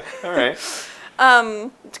 All right.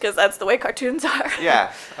 Because that's the way cartoons are.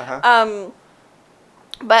 Yeah. Uh-huh.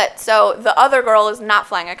 But so the other girl is not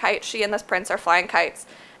flying a kite. She and this prince are flying kites,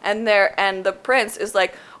 and the prince is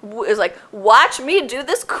like, watch me do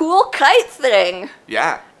this cool kite thing.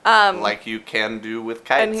 Yeah. Like you can do with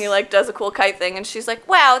kites. And he, like, does a cool kite thing, and she's like,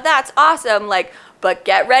 wow, that's awesome. Like, but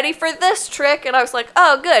get ready for this trick. And I was like,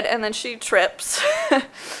 oh, good. And then she trips.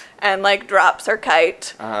 And, like, drops her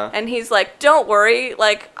kite. And he's like, don't worry,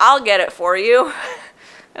 like, I'll get it for you.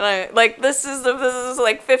 And I, like, this is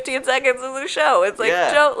like 15 seconds of the show. It's like,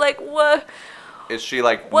 Yeah. don't, like, what? Is she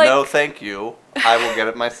like, no, thank you. I will get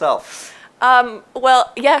it myself.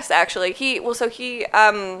 Well, yes, actually. He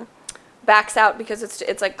backs out because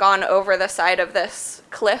it's like gone over the side of this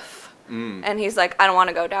cliff. And he's like, I don't want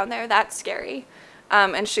to go down there. That's scary.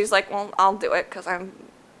 And she's like, well, I'll do it because I'm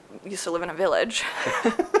used to live in a village.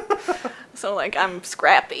 So, like, I'm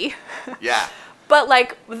scrappy. Yeah. But,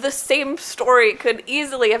 like, the same story could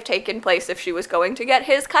easily have taken place if she was going to get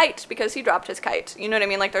his kite because he dropped his kite. You know what I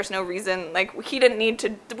mean? Like, there's no reason. Like, we didn't need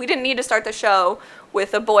to start the show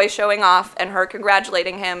with a boy showing off and her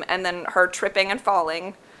congratulating him and then her tripping and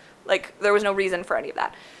falling. Like, there was no reason for any of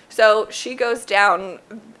that. So she goes down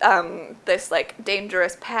this, like,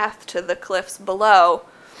 dangerous path to the cliffs below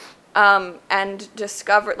and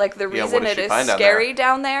discover, like, the reason it is scary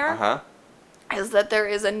down there is that there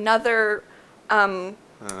is another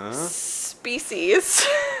species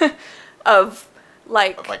of,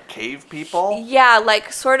 like cave people? Yeah,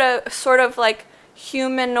 like, sort of like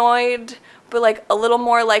humanoid, but, like, a little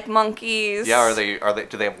more like monkeys. Yeah, are they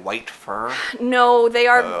do they have white fur? No, they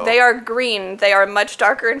are green. They are much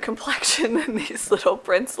darker in complexion than these little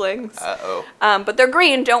princelings. Uh-oh. But they're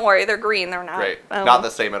green, don't worry, they're green, they're not. Right. Not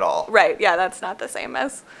the same at all. Right, yeah, that's not the same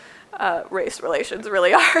as race relations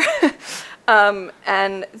really are.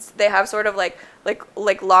 And they have sort of like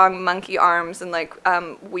long monkey arms and, like,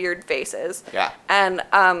 weird faces. Yeah. And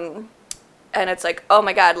it's like, oh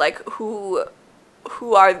my god, like, who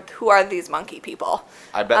are these monkey people?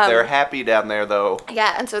 I bet they're happy down there, though.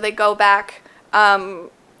 Yeah, and so they go back to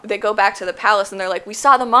the palace, and they're like, we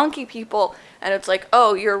saw the monkey people. And it's like,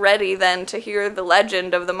 oh, you're ready then to hear the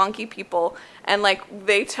legend of the monkey people. And, like,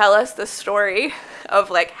 they tell us the story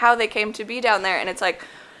of, like, how they came to be down there. And it's like,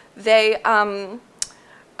 they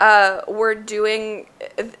were doing,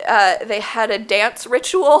 they had a dance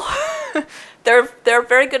ritual. They're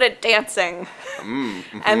very good at dancing.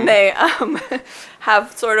 Mm-hmm. And they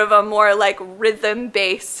have sort of a more, like,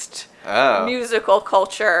 rhythm-based musical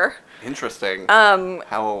culture. Interesting.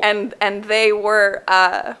 How? And they were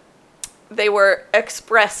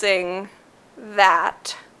expressing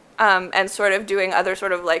that, and sort of doing other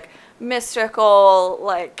sort of like mystical,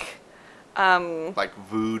 like, Like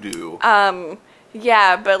voodoo.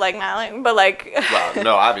 yeah, but like not like, but like, Well,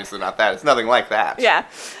 no, obviously not that. It's nothing like that. yeah,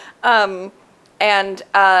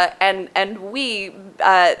 and we,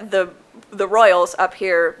 the royals up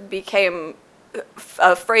here became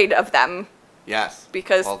afraid of them Yes.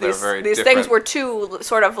 because Well, they're very these different. things were too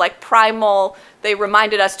sort of like primal. They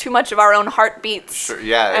reminded us too much of our own heartbeats. Sure,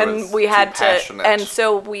 yeah, it and was we too had to, passionate and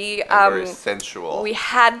so we and very sensual. we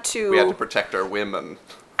had to, We had to protect our women.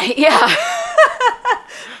 yeah,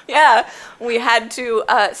 yeah, we had to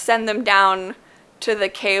send them down to the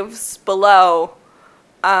caves below,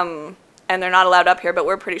 and they're not allowed up here, but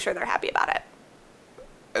we're pretty sure they're happy about it.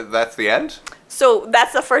 That's the end? So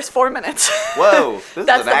that's the first 4 minutes. Whoa, this is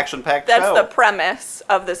That's an the- action-packed That's show. the premise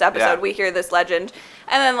of this episode. Yeah. We hear this legend,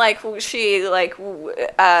 and then like she like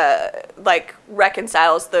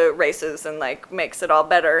reconciles the races and like makes it all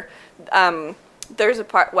better. There's a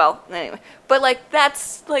part. Well, anyway, but like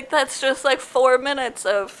that's just like 4 minutes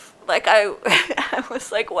of like I I was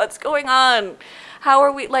like, what's going on? How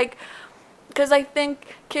are we like? Because I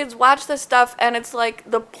think kids watch this stuff and it's like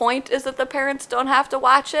the point is that the parents don't have to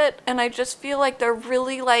watch it, and I just feel like they're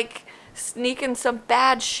really like sneaking some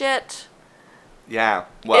bad shit Yeah,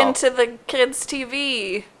 well, into the kids'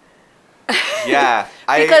 TV. yeah.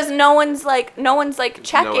 Because no one's like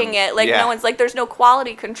checking one's- it, like yeah. no one's like there's no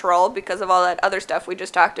quality control because of all that other stuff we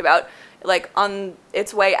just talked about, like on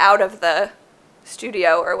its way out of the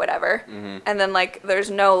studio or whatever. Mm-hmm. And then like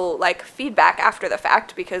there's no like feedback after the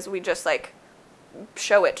fact because we just like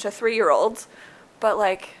show it to 3-year-olds. But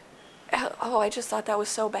like, oh, I just thought that was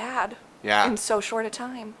so bad Yeah. in so short a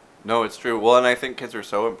time. No, it's true. Well, and I think kids are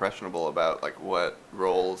so impressionable about like what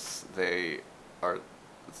roles they are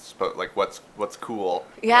like what's cool.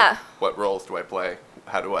 Yeah. Like, what roles do I play?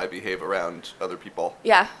 How do I behave around other people?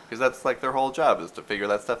 Yeah, Because that's like their whole job is to figure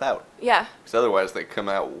that stuff out. yeah, Because otherwise they come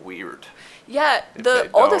out weird. yeah. If The they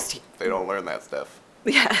oldest, they don't learn that stuff.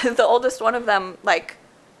 yeah, the oldest one of them, like,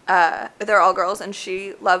 they're all girls, and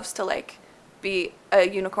she loves to like be a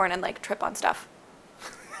unicorn and like trip on stuff.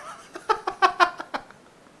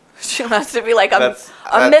 She wants to be like That's-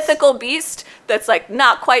 a mythical beast that's like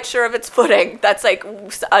not quite sure of its footing. That's like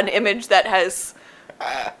an image that has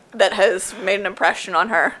made an impression on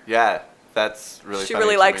her. Yeah, that's really. She funny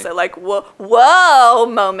really to likes me. it. Like whoa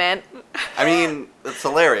moment. I mean, it's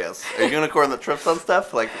hilarious. A unicorn that trips on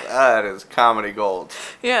stuff, like that is comedy gold.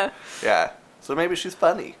 Yeah, Yeah. So maybe she's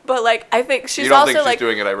funny. but like I think she's You don't also think she's like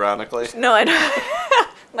doing it ironically? no, I don't.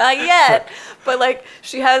 Not yet. But like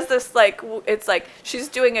she has this like it's like she's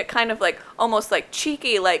doing it kind of like almost like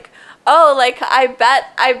cheeky, like oh, like I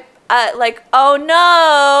bet like oh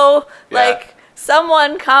no, Yeah. like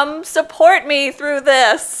someone come support me through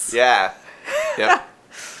this. Yeah. Yep.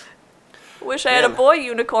 Wish I had a Man. boy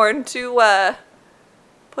unicorn to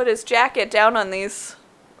put his jacket down on these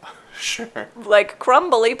Sure. like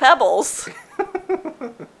crumbly pebbles.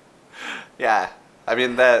 Yeah. I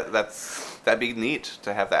mean that'd be neat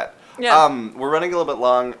to have that. Yeah. We're running a little bit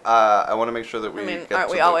long. I want to make sure that we I mean, get aren't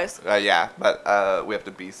to we the- always? Yeah, but we have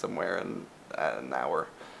to be somewhere in an hour.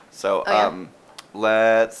 So Oh, yeah.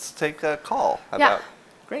 let's take a call. How Yeah. about?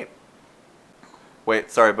 Great. Wait,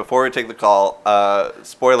 sorry. Before we take the call,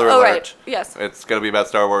 spoiler Oh, alert. right. Yes. It's gonna be about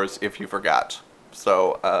Star Wars. If you forgot.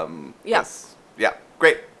 So Yeah. yes. Yeah.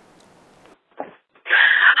 Great.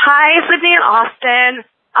 Hi, Sydney and Austin.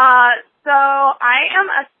 So I am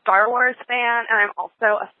a Star Wars fan, and I'm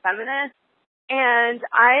also a feminist. And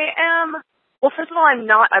well, first of all, I'm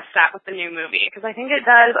not upset with the new movie because I think it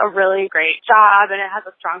does a really great job, and it has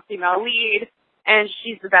a strong female lead, and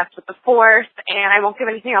she's the best with the Force, and I won't give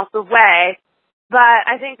anything else away. But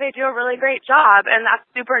I think they do a really great job, and that's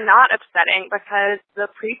super not upsetting because the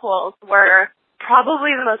prequels were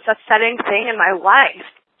probably the most upsetting thing in my life.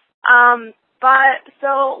 But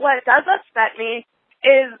so what does upset me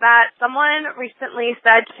is that someone recently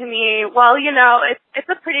said to me, well, you know, it's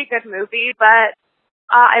a pretty good movie, but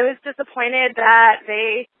I was disappointed that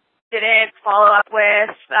they didn't follow up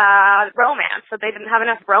with romance, so they didn't have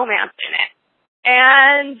enough romance in it.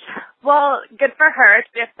 And, well, good for her to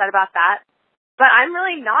be upset about that. But I'm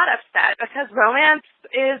really not upset because romance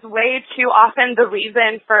is way too often the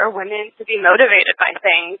reason for women to be motivated by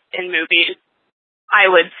things in movies, I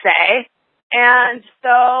would say. And so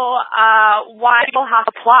why people have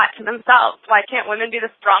a plot to themselves? Why can't women be the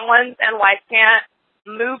strong ones? And why can't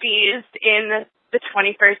movies in the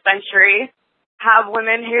 21st century have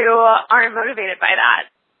women who aren't motivated by that?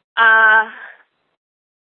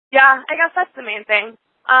 Yeah, I guess that's the main thing.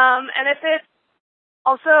 And if it's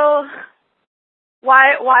also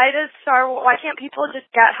why can't people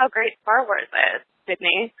just get how great Star Wars is,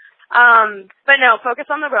 Sydney? But no, focus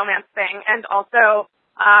on the romance thing, and also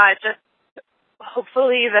just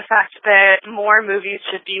hopefully the fact that more movies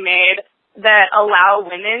should be made that allow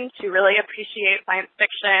women to really appreciate science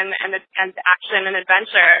fiction and action and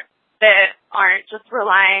adventure that aren't just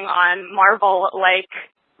relying on Marvel-like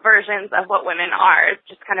versions of what women are,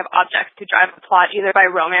 just kind of objects to drive the plot either by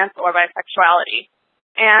romance or by sexuality.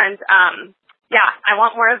 And yeah, I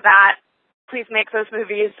want more of that. Please make those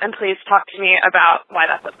movies, and please talk to me about why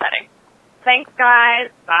that's upsetting. Thanks, guys.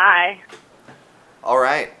 Bye. All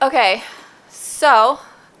right. Okay, so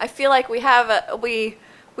I feel like we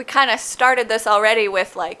kind of started this already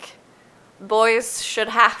with like boys should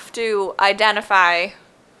have to identify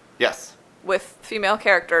Yes. with female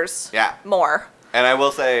characters Yeah. more. And I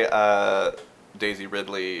will say, Daisy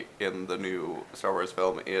Ridley in the new Star Wars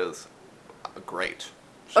film is great.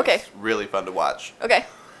 She's Okay. really fun to watch. Okay.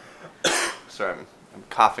 Sorry, I'm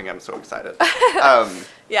coughing. I'm so excited.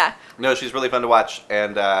 Yeah. No, she's really fun to watch,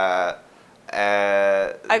 and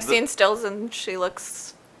I've seen stills and she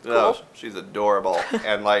looks cool. Oh, she's adorable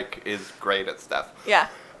and like is great at stuff. Yeah.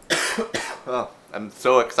 Oh, I'm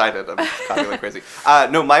so excited. I'm coughing like crazy.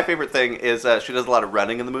 No, my favorite thing is she does a lot of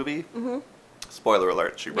running in the movie. Mm-hmm. Spoiler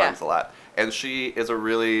alert, she runs a lot. And she is a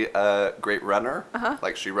really great runner. Uh-huh.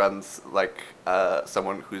 Like, she runs like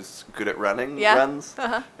someone who's good at running runs.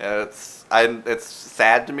 Uh-huh. And it's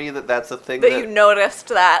sad to me that that's a thing that you noticed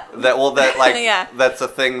that. That's a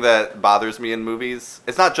thing that bothers me in movies.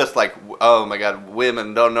 It's not just like, oh my god,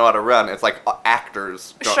 women don't know how to run. It's like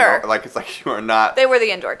actors don't know. Like, it's like you are not... They were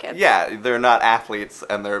the indoor kids. Yeah, they're not athletes,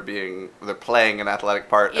 and they're playing an athletic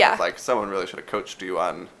part. And it's like, someone really should have coached you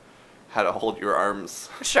on how to hold your arms.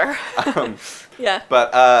 Sure. Yeah.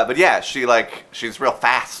 But yeah, she's real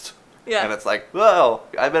fast. Yeah. And it's like, whoa,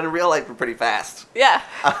 I've been in real life pretty fast. Yeah.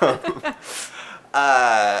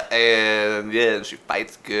 And yeah, she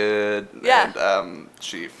fights good. Yeah. And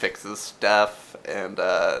she fixes stuff. And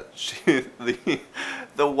the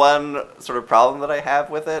one sort of problem that I have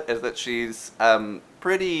with it is that she's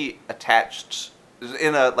pretty attached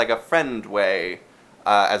in a friend way.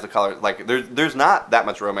 As a color, like there's not that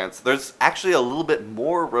much romance. There's actually a little bit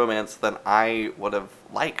more romance than I would have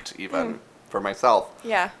liked, even for myself.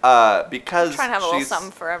 Yeah. Because trying to have a little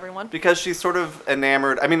something for everyone. Because she's sort of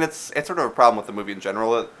enamored. I mean, it's sort of a problem with the movie in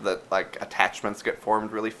general that like attachments get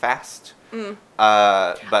formed really fast.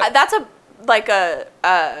 But that's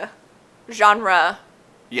a genre.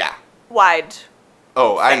 Yeah. Wide.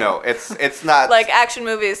 Oh, thing. I know. It's not like action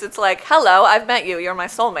movies. It's like, hello, I've met you. You're my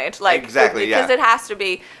soulmate. Like exactly, because it has to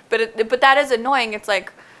be. But that is annoying. It's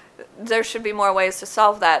like there should be more ways to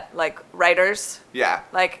solve that. Like writers. Yeah.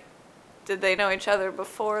 Like, did they know each other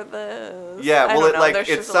before this? Yeah. Well, it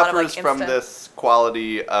of, suffers from this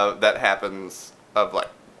quality that happens of like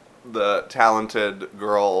the talented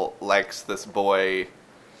girl likes this boy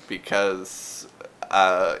because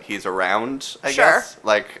he's around. I guess.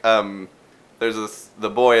 Like there's the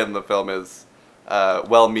boy in the film is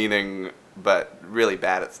well-meaning but really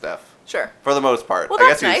bad at stuff. Sure. For the most part. Well,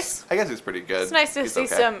 that's nice. I guess he's pretty good. It's nice to see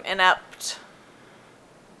some inept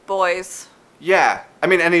boys. Yeah. I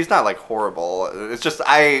mean, and he's not like horrible. It's just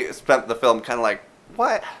I spent the film kind of like,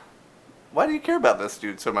 what? Why do you care about this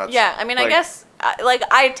dude so much? Yeah. I mean, I guess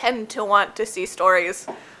I tend to want to see stories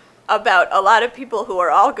about a lot of people who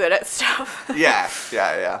are all good at stuff. Yeah.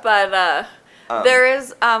 But there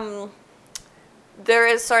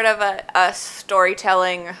is sort of a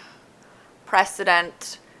storytelling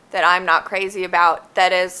precedent that I'm not crazy about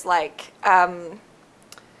that is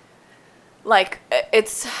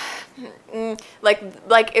it's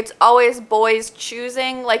it's always boys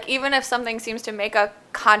choosing, like even if something seems to make a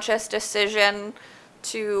conscious decision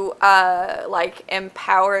to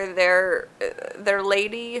empower their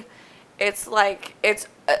lady, it's like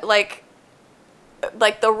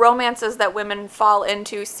the romances that women fall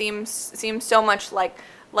into seem so much like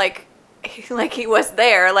he was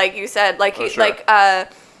there, like you said, like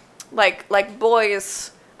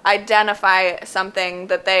boys identify something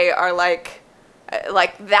that they are like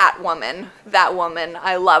that woman,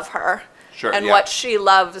 I love her. Sure. And what she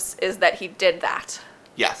loves is that he did that.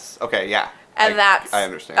 Yes. Okay. Yeah. And I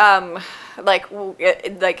understand. like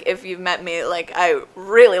if you've met me, like I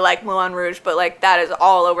really like Moulin Rouge, but like that is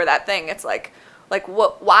all over that thing. It's like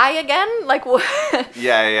what? Why again? Like what?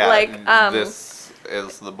 Yeah. Like this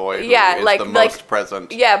is the boy who is the most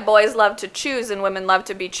present. Yeah, boys love to choose and women love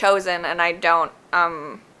to be chosen, and I don't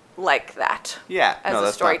like that. Yeah, as a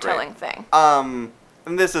that's storytelling thing.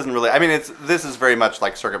 And this isn't really. I mean, this is very much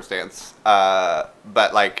like circumstance.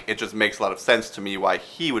 But like, it just makes a lot of sense to me why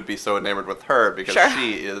he would be so enamored with her because Sure.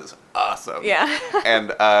 she is awesome. Yeah.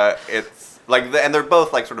 And it's like, and they're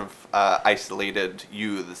both like sort of isolated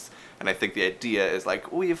youths. And I think the idea is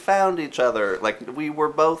like we found each other. Like we're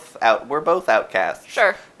both outcasts.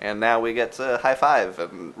 Sure. And now we get to high five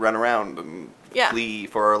and run around and Yeah. flee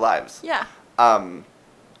for our lives. Yeah. Um.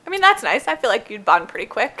 I mean, that's nice. I feel like you'd bond pretty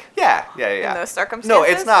quick. Yeah. In those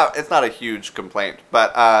circumstances. No, it's not a huge complaint,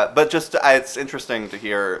 but just it's interesting to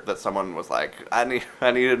hear that someone was like, I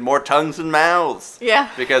needed more tongues and mouths. Yeah.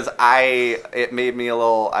 Because it made me a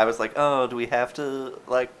little. I was like, oh, do we have to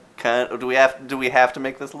like? Do we have to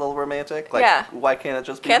make this a little romantic? Like, Yeah. why can't it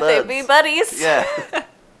just be Can't buds? they be buddies? Yeah.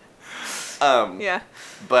 Yeah.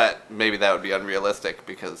 But maybe that would be unrealistic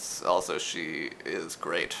because also she is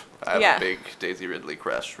great. I have Yeah. a big Daisy Ridley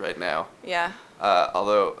crush right now. Yeah.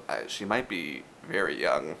 Although she might be very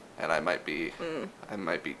young, and I might be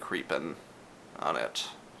creeping on it.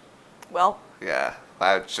 Well, Yeah,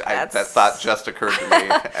 that That's thought just occurred to me,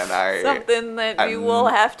 and I something that you will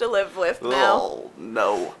have to live with now. Oh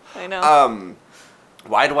no. I know.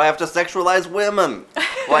 Why do I have to sexualize women?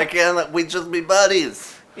 Why can't we just be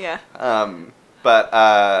buddies? Yeah.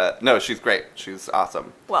 But no, she's great. She's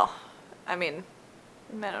awesome. Well, I mean,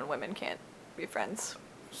 men and women can't be friends.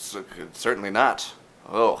 Certainly not.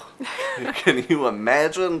 Oh, can you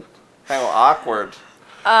imagine how awkward?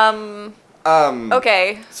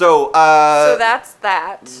 Okay. So So that's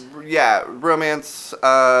that. yeah, romance. It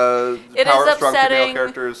power, is strong female upsetting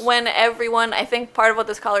characters. when everyone, I think part of what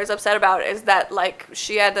this caller is upset about is that, like,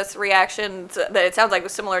 she had this reaction that it sounds like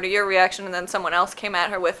was similar to your reaction, and then someone else came at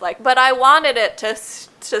her with, like, but I wanted it to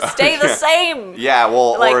stay the same. Yeah,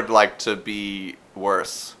 well, Like- or like to be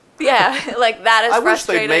worse. Yeah, like, that is I wish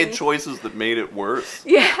frustrating. they made choices that made it worse.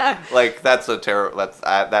 Yeah. Like that's a terror.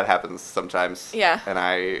 That happens sometimes. Yeah. And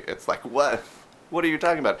it's like what? What are you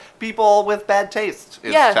talking about? People with bad taste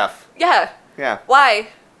is Yeah. tough. Yeah. Yeah. Why?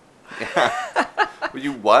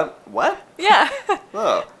 You want what? Yeah.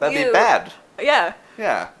 Oh, that'd be You- bad. Yeah.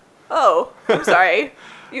 Yeah. Oh, I'm sorry.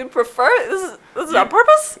 You'd prefer this is on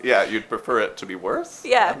purpose? Yeah, you'd prefer it to be worse?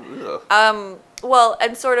 Yeah. Ugh. Well,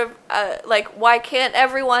 and sort of like, why can't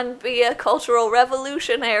everyone be a cultural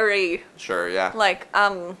revolutionary? Sure, yeah. Like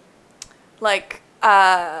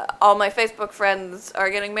all my Facebook friends are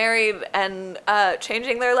getting married and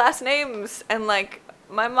changing their last names, and like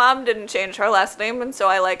my mom didn't change her last name, and so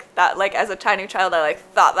I like that, like as a tiny child I like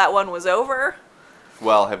thought that one was over.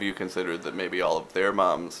 Well, have you considered that maybe all of their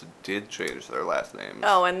moms did change their last names?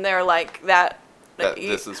 Oh, and they're like that. That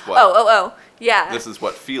this is what Yeah. this is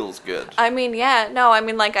what feels good. I mean, yeah, no, I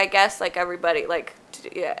mean, like, I guess, like, everybody, like,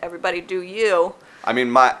 yeah, everybody do you. I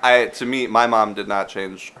mean, to me, my mom did not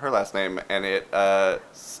change her last name, and it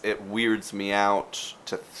weirds me out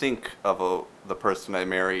to think of the person I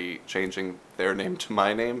marry changing their name to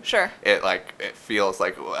my name. Sure. It feels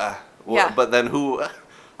like, Yeah. but then who?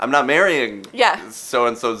 I'm not marrying. Yeah. So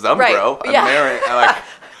and so Zumbro. Right, I'm yeah. marrying.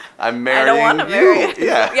 I'm marrying I don't want to you. marry you.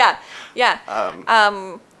 Yeah.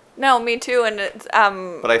 Yeah. No, me too, and it's,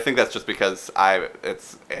 But I think that's just because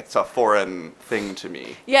it's a foreign thing to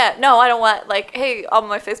me. yeah, no, I don't want, like, hey, all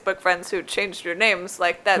my Facebook friends who changed your names,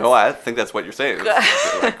 like, that's... No, I think that's what you're saying.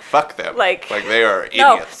 Like, fuck them. Like- they are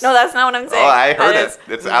No, idiots. no, that's not what I'm saying. Oh, I heard That it. is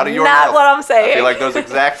It's out of your not mouth. what I'm saying. I feel like those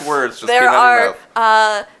exact words just there came out of your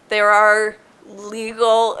mouth. there are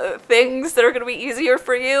legal things that are going to be easier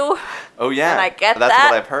for you. Oh yeah, and I get that's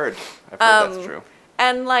that. what I've heard. That's true.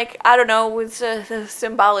 And, like, I don't know, it's the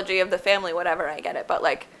symbology of the family, whatever, I get it. But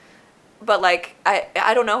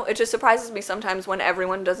I don't know, it just surprises me sometimes when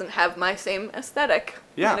everyone doesn't have my same aesthetic.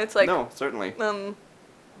 Yeah, And it's like, no, certainly.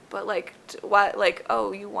 but, like, why, like,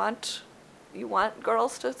 oh, you want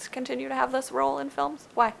girls to continue to have this role in films?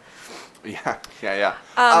 Why? Yeah.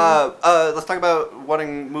 Let's talk about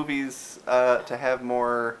wanting movies to have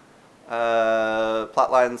more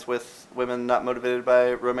plot lines with women not motivated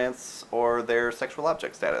by romance or their sexual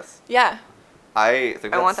object status. Yeah. I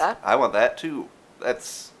think I want that. I want that too.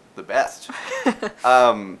 That's the best.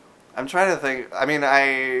 I'm trying to think. I mean,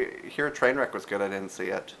 I hear Trainwreck was good. I didn't see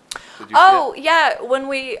it. Did you see it? Yeah. When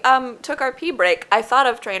we took our pee break, I thought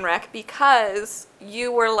of Trainwreck because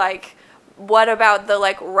you were like, what about the,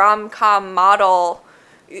 like, rom-com model?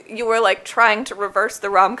 You were, like, trying to reverse the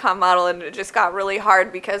rom-com model, and it just got really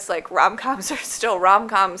hard because, like, rom-coms are still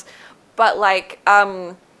rom-coms. But, like,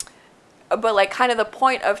 kind of the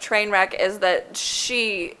point of Trainwreck is that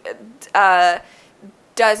she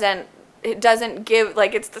doesn't give,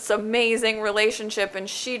 like, it's this amazing relationship, and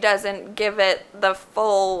she doesn't give it the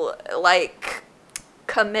full, like,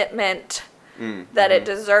 commitment that it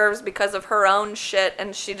deserves because of her own shit, and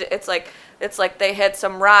it's like they hit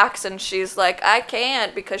some rocks and she's like, I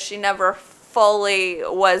can't, because she never fully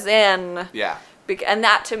was in. Yeah. And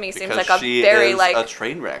that to me seems Because like a she very is like a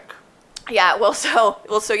train wreck. yeah, so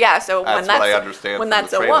yeah, so That's what I understand when from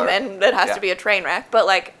that's the a trailer. woman, it has Yeah. to be a train wreck. But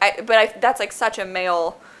that's like such a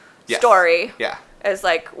male Yes. story. Yeah. As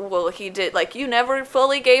like, well, he did, like, you never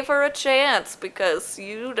fully gave her a chance because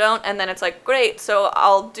you don't, and then it's like, great, so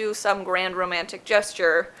I'll do some grand romantic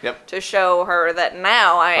gesture Yep. to show her that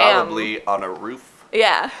now I am. Probably on a roof.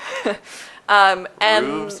 Yeah. And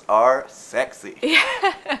Roofs are sexy.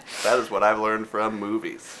 That is what I've learned from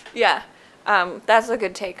movies. yeah, that's a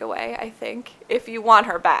good takeaway, I think. If you want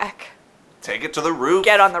her back, Take it to the roof.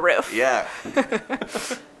 get on the roof. Yeah.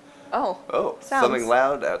 Oh. Oh, Sounds- something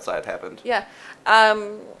loud outside happened. Yeah.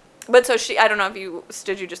 But so I don't know if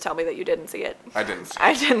did you just tell me that you didn't see it? I didn't see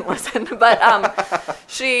I didn't listen, but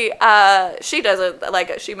she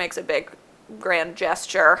does she makes a big grand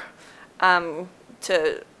gesture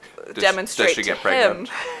to demonstrate does she get to pregnant?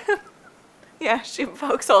 him. Yeah, she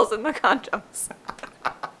pokes holes in the condoms.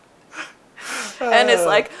 And it's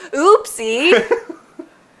like, oopsie.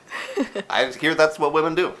 I hear that's what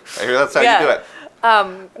women do. I hear that's how Yeah. you do it.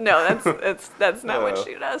 No, that's not what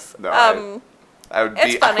she does. No, I would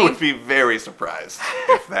it's be funny. I would be very surprised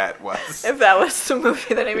if that was. If that was the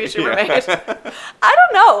movie that Amy Schumer Yeah. made. I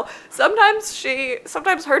don't know.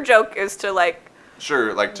 Sometimes her joke is to like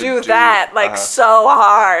Sure, like to do that like so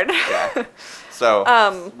hard. Yeah. So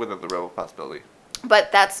within the realm of possibility.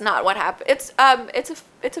 But that's not what happened. It's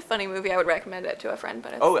a funny movie. I would recommend it to a friend,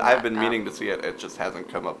 but it's Oh, I've not, been meaning to see it. It just hasn't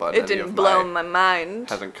come up on It any didn't of blow my my mind.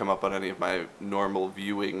 hasn't come up on any of my normal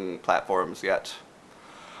viewing platforms yet.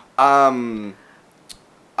 So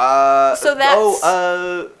that's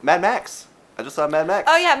Mad Max. I just saw Mad Max.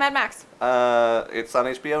 Oh yeah, Mad Max. It's on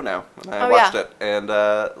HBO now, and I Oh, watched yeah. it and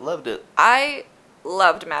loved it. I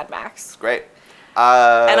loved Mad Max. It's great.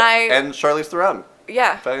 And Charlize Theron,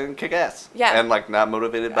 Yeah. fucking kick ass. Yeah. And like not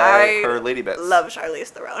motivated by her lady bits. Love Charlize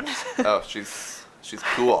Theron. Oh, she's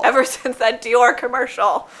cool. Ever since that Dior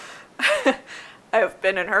commercial, I've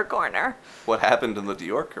been in her corner. What happened in the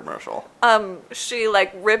Dior commercial? She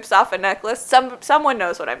like rips off a necklace. Someone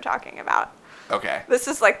knows what I'm talking about. Okay. This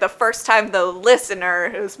is like the first time the listener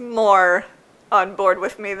is more on board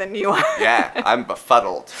with me than you are. Yeah, I'm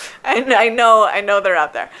befuddled. And I know they're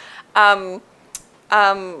out there.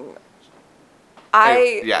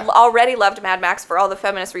 I Yeah. already loved Mad Max for all the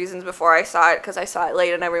feminist reasons before I saw it, because I saw it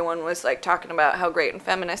late and everyone was like talking about how great and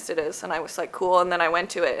feminist it is, and I was like, cool. And then I went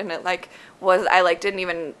to it and it like was, I like didn't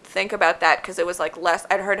even think about that because it was like less,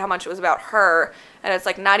 I'd heard how much it was about her, and it's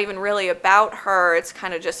like not even really about her. It's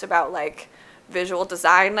kind of just about like visual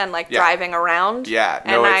design and like Yeah. driving around. Yeah,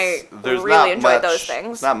 and I there's really not enjoyed much, those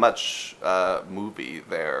things. Not much movie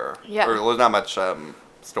there. Yeah. Or there's not much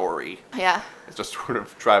story. Yeah. It's just sort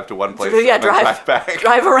of drive to one place Yeah, and then drive back.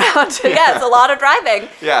 drive around. Yeah, it's a lot of driving.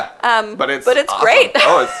 Yeah. But it's awesome. great.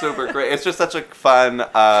 Oh, it's super great. It's just such a fun,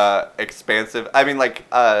 expansive. I mean, like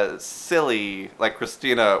silly. Like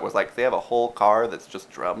Christina was like, they have a whole car that's just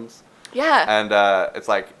drums, Yeah. and it's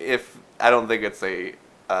like I don't think it's a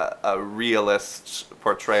realist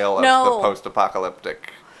portrayal of No. the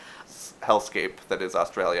post-apocalyptic hellscape that is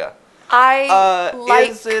Australia. I like.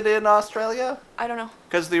 Is it in Australia? I don't know.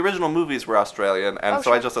 Because the original movies were Australian, and Oh,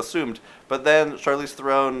 so I sure. just assumed. But then Charlize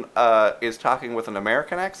Theron is talking with an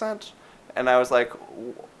American accent, and I was like,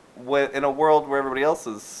 in a world where everybody else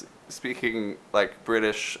is speaking like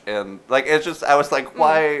British and like it's just, I was like,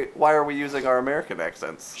 why are we using our American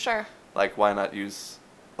accents? Sure. Like, why not use,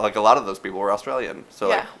 like a lot of those people were Australian, so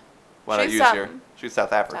Yeah. like, why not She's, use your? She's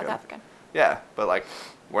South African. South African. Yeah, but like,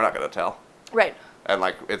 we're not gonna tell. Right. And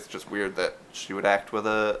like, it's just weird that she would act with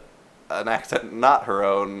an accent not her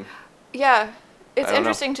own. Yeah. It's I don't know.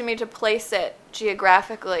 interesting to me to place it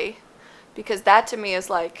geographically, because that to me is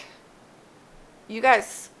like, you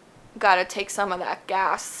guys got to take some of that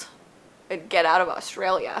gas and get out of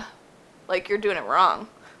Australia. Like, you're doing it wrong.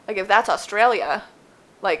 Like, if that's Australia,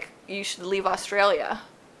 like, you should leave Australia.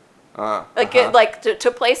 Like,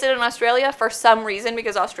 to place it in Australia for some reason,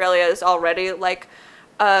 because Australia is already like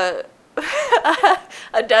a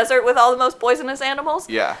desert with all the most poisonous animals.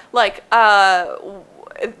 Yeah. Like,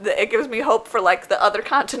 it gives me hope for like the other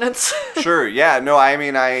continents Sure. Yeah. No. I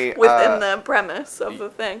mean, I within the premise of the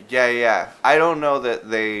thing. Yeah. I don't know that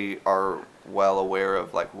they are well aware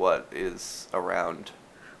of like what is around.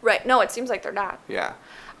 Right. No, it seems like they're not. Yeah.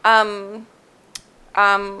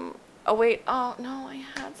 Oh wait. Oh no, I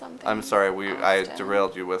had something. I'm sorry. I Austin.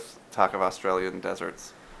 derailed you with talk of Australian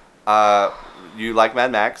deserts. You like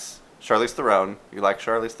Mad Max? Charlize Theron. You like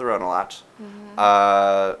Charlize Theron a lot.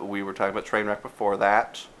 We were talking about Trainwreck before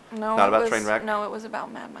that. No, Not it about was, Trainwreck. No, it was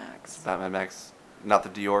about Mad Max. About Mad Max. Not the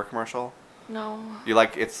Dior commercial. No. You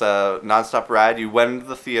like it's a nonstop ride. You went into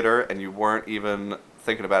the theater and you weren't even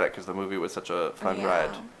thinking about it because the movie was such a fun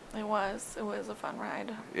ride. It was. It was a fun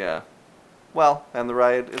ride. Yeah. Well, and the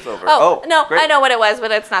ride is over. Oh, no, great. I know what it was,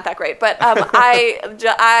 but it's not that great. But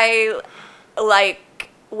I like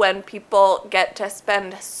when people get to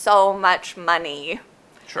spend so much money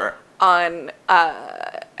Sure. on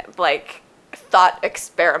like thought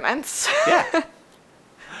experiments. Yeah.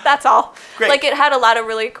 That's all. Great. Like it had a lot of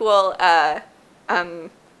really cool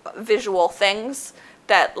visual things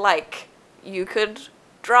that like you could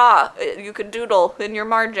draw, you could doodle in your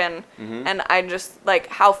margin. And I just like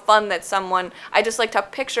how fun that I just like to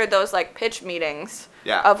picture those like pitch meetings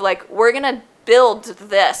of like, we're going to build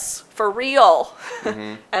this for real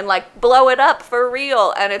and like blow it up for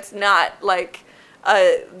real. And it's not like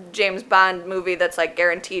a James Bond movie that's like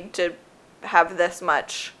guaranteed to have this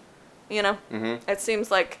much, you know? It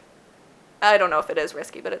seems like, I don't know if it is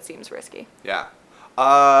risky, but it seems risky. Yeah.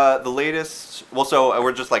 The latest. Well, so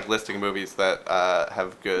we're just like listing movies that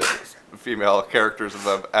have good female characters in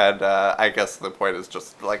them, and I guess the point is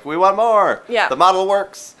just like we want more. Yeah. The model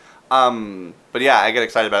works. But yeah, I get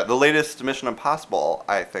excited about it. The latest Mission Impossible,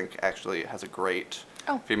 I think, actually has a great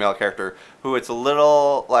female character who it's a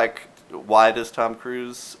little like, why does Tom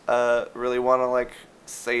Cruise really want to like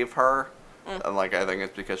save her? And like I think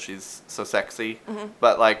it's because she's so sexy,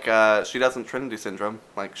 but like she doesn't Trinity Syndrome.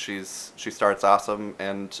 Like she starts awesome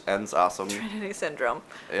and ends awesome. Trinity Syndrome.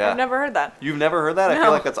 Yeah. I've never heard that. You've never heard that? I No.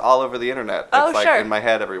 feel like that's all over the internet. Oh, it's like sure. in my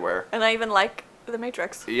head everywhere. And I even like The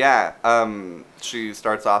Matrix. Yeah. She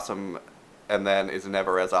starts awesome and then is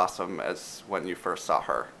never as awesome as when you first saw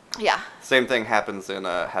her. Yeah. Same thing happens in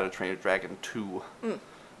How to Train Your Dragon 2.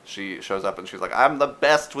 She shows up and she's like, I'm the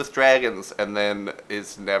best with dragons, and then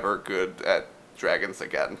is never good at dragons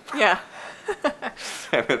again. Yeah.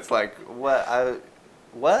 And it's like, what?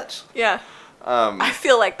 What? Yeah. I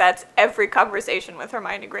feel like that's every conversation with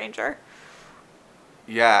Hermione Granger.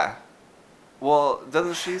 Yeah. Well,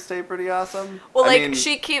 doesn't she stay pretty awesome? Well, I like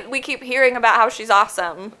mean, we keep hearing about how she's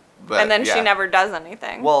awesome, but, and then yeah. she never does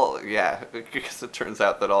anything. Well, yeah, because it turns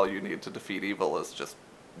out that all you need to defeat evil is just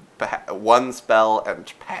one spell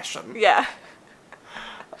and passion. Yeah.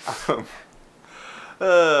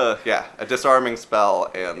 Yeah, a disarming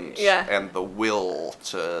spell and Yeah. and the will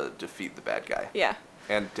to defeat the bad guy. Yeah.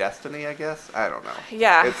 And destiny, I guess. I don't know.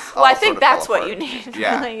 Yeah. It's Well, all I think sort of that's fell what you apart. need.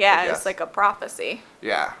 Yeah, Really. I Yeah. guess. It's like a prophecy.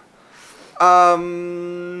 Yeah.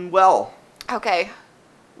 Well, Okay.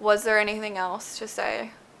 Was there anything else to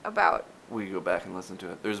say about? we go back and listen to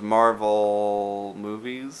it. There's Marvel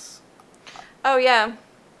movies. Oh yeah.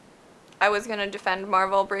 I was gonna defend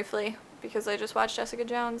Marvel briefly because I just watched Jessica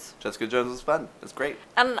Jones. Jessica Jones is fun. It's great.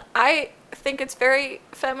 And I think it's very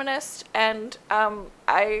feminist, and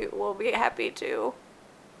I will be happy to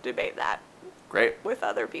debate that Great. with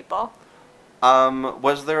other people.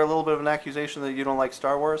 Was there a little bit of an accusation that you don't like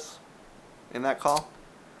Star Wars in that call?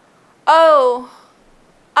 Oh,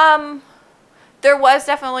 there was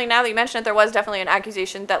definitely, now that you mention it, there was definitely an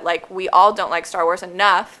accusation that, like, we all don't like Star Wars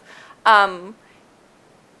enough.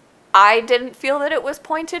 I didn't feel that it was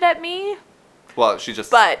pointed at me. Well, she just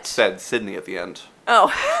But- said Sydney at the end. Oh,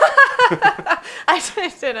 I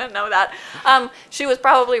didn't know that. She was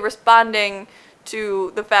probably responding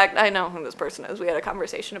to the fact, I know who this person is. We had a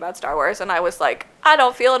conversation about Star Wars, and I was like, I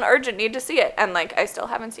don't feel an urgent need to see it. And, like, I still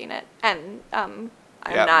haven't seen it. And I'm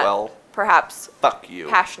Yeah, not well, perhaps fuck you.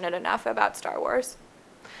 passionate enough about Star Wars.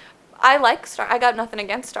 I got nothing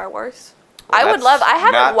against Star Wars. Well, I would love, I that's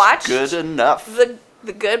haven't not watched good enough.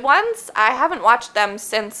 the good ones. I haven't watched them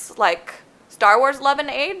since, like, Star Wars Love and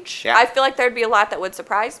Age. Yeah. I feel like there'd be a lot that would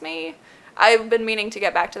surprise me. I've been meaning to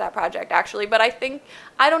get back to that project, actually, but I think,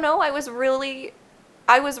 I don't know, I was really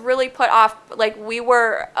put off. Like, we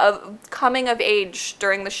were coming of age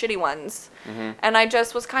during the shitty ones, and I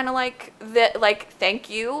just was kind of like, thank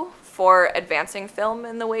you for advancing film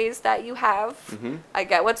in the ways that you have. I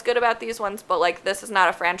get what's good about these ones, but, like, this is not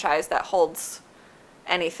a franchise that holds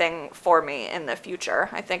anything for me in the future.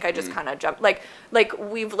 I think I just kind of jumped. Like,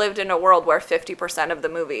 we've lived in a world where 50% of the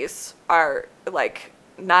movies are, like,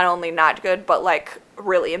 not only not good, but, like,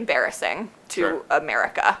 really embarrassing to Sure.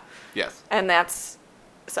 America. Yes. And that's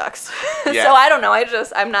sucks. Yeah. So I don't know.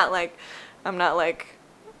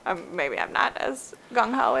 Maybe I'm not as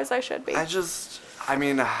gung-ho as I should be. I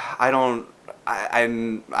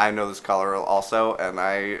know this caller also, and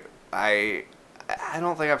I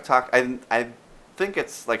don't think I've talked. I think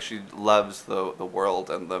it's like she loves the world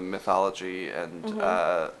and the mythology and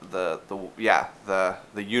the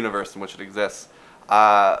universe in which it exists.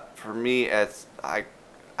 For me, I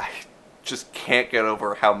just can't get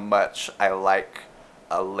over how much I like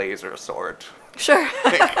a laser sword. Sure.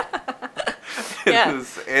 Yeah.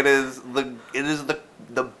 It is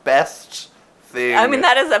the best thing. I mean,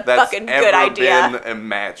 that is a that's fucking good idea. Ever been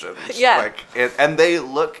imagined. Yeah. And they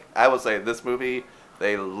look. I will say, this movie,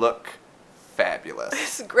 they look fabulous.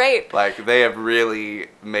 It's great. Like, they have really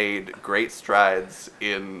made great strides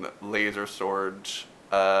in laser sword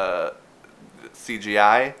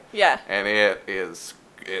CGI. Yeah. And it's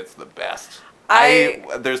the best. I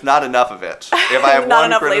there's not enough of it. If I have Not one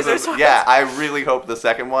enough laser criticism, swords. yeah, I really hope the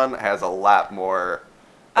second one has a lot more.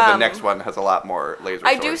 The next one has a lot more laser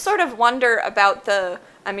I swords. do sort of wonder about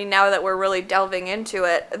I mean, now that we're really delving into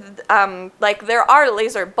it, like, there are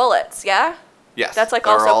laser bullets, yeah? Yes, That's, like,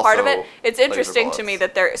 there are also part of it. It's laser interesting to me bullets.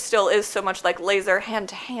 that there still is so much, like, laser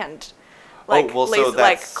hand-to-hand. Like, well, so laser, like,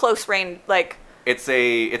 that's- close range, like... It's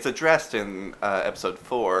addressed in episode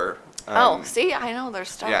 4. See, I know there's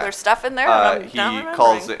stuff. yeah. There's stuff in there. That I'm He not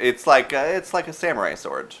calls remembering. it's like a samurai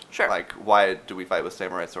sword. Sure. Like, why do we fight with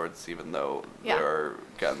samurai swords even though Yeah. there are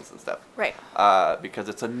guns and stuff? Right. Because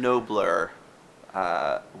it's a nobler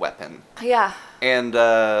weapon. Yeah. And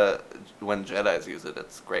when Jedis use it,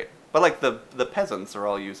 it's great. But like the peasants are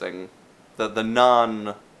all using the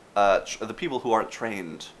the people who aren't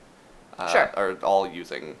trained Sure. are all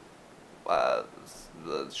using the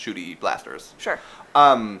shooty blasters. Sure.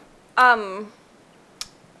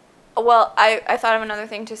 Well, I thought of another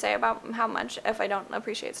thing to say about how much if I don't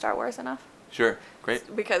appreciate Star Wars enough. Sure,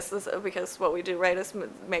 great. Because what we do, right, is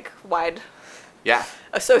make wide Yeah,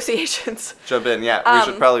 associations. jump in. Yeah, we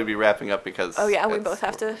should probably be wrapping up because. Oh yeah, we it's- both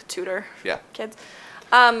have to tutor Yeah. kids.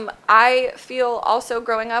 I feel also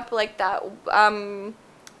growing up like that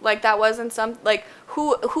wasn't some, like,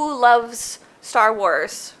 who loves Star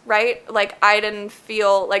Wars, right? Like, I didn't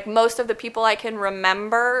feel like most of the people I can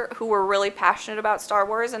remember who were really passionate about Star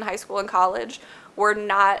Wars in high school and college were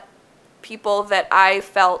not people that I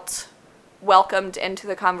felt welcomed into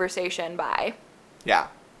the conversation by. Yeah,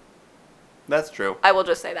 that's true. I will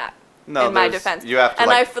just say that. No, in my there's- defense. you have to, and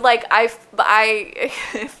like- I feel like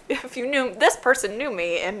if you knew, this person knew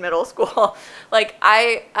me in middle school, like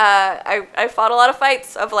I fought a lot of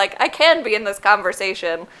fights of, like, I can be in this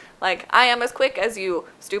conversation, like, I am as quick as you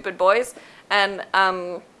stupid boys, and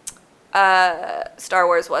Star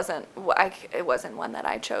Wars wasn't one that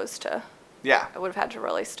I chose to. Yeah. I would have had to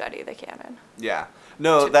really study the canon. Yeah.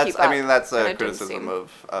 No, To that's. keep I up, mean, that's and a it didn't criticism seem-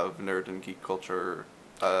 of nerd and geek culture.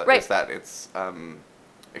 Right. Is that it's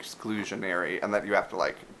exclusionary and that you have to,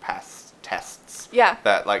 like, pass tests. Yeah.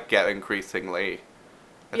 That, like, get increasingly.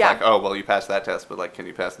 It's Yeah. like, oh well, you passed that test, but, like, can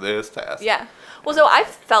you pass this test? Yeah. Well, so I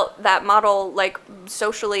felt that model, like,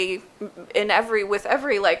 socially with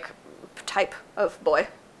every like type of boy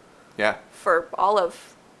Yeah. for all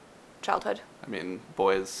of childhood. I mean,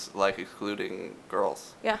 boys like excluding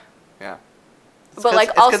girls. Yeah. Yeah. It's But, 'cause- like,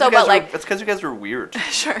 it's 'cause also, you guys but, like- it's because you guys are weird,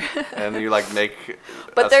 Sure. and you, like, make.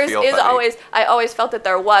 But us there feel is funny. always, I always felt that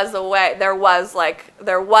there was a way, there was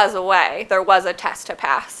a test to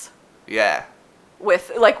pass Yeah.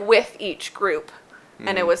 with each group.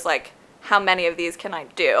 And it was like, how many of these can I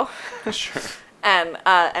do? Sure. And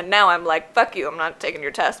now I'm like, fuck you, I'm not taking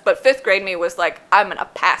your test. But 5th grade me was like, I'm gonna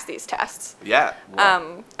pass these tests. Yeah.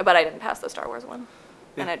 Well, But I didn't pass the Star Wars one.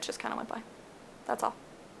 And Yeah. it just kind of went by. That's all.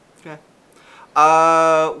 okay.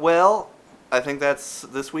 Well, I think that's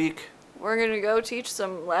this week. We're gonna go teach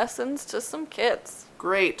some lessons to some kids.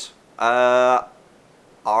 Great.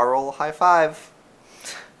 Aural high five.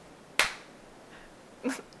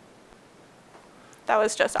 That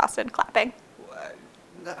was just Austin clapping.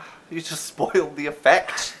 You just spoiled the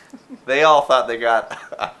effect. They all thought they got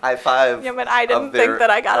a high five. Yeah, but I didn't of their- think that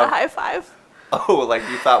I got a of- high five. Oh, like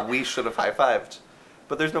you thought we should have high fived.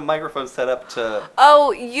 But there's no microphone set up to.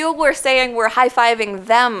 Oh, you were saying we're high-fiving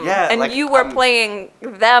them. Yeah, and like, you were I'm- playing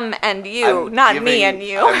them and you, not me and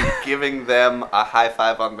you. I'm giving them a high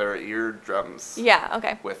five on their eardrums. Yeah,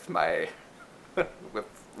 okay. With my,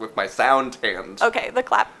 with my sound hand. Okay, the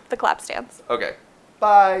clap stands. Okay.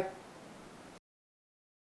 Bye.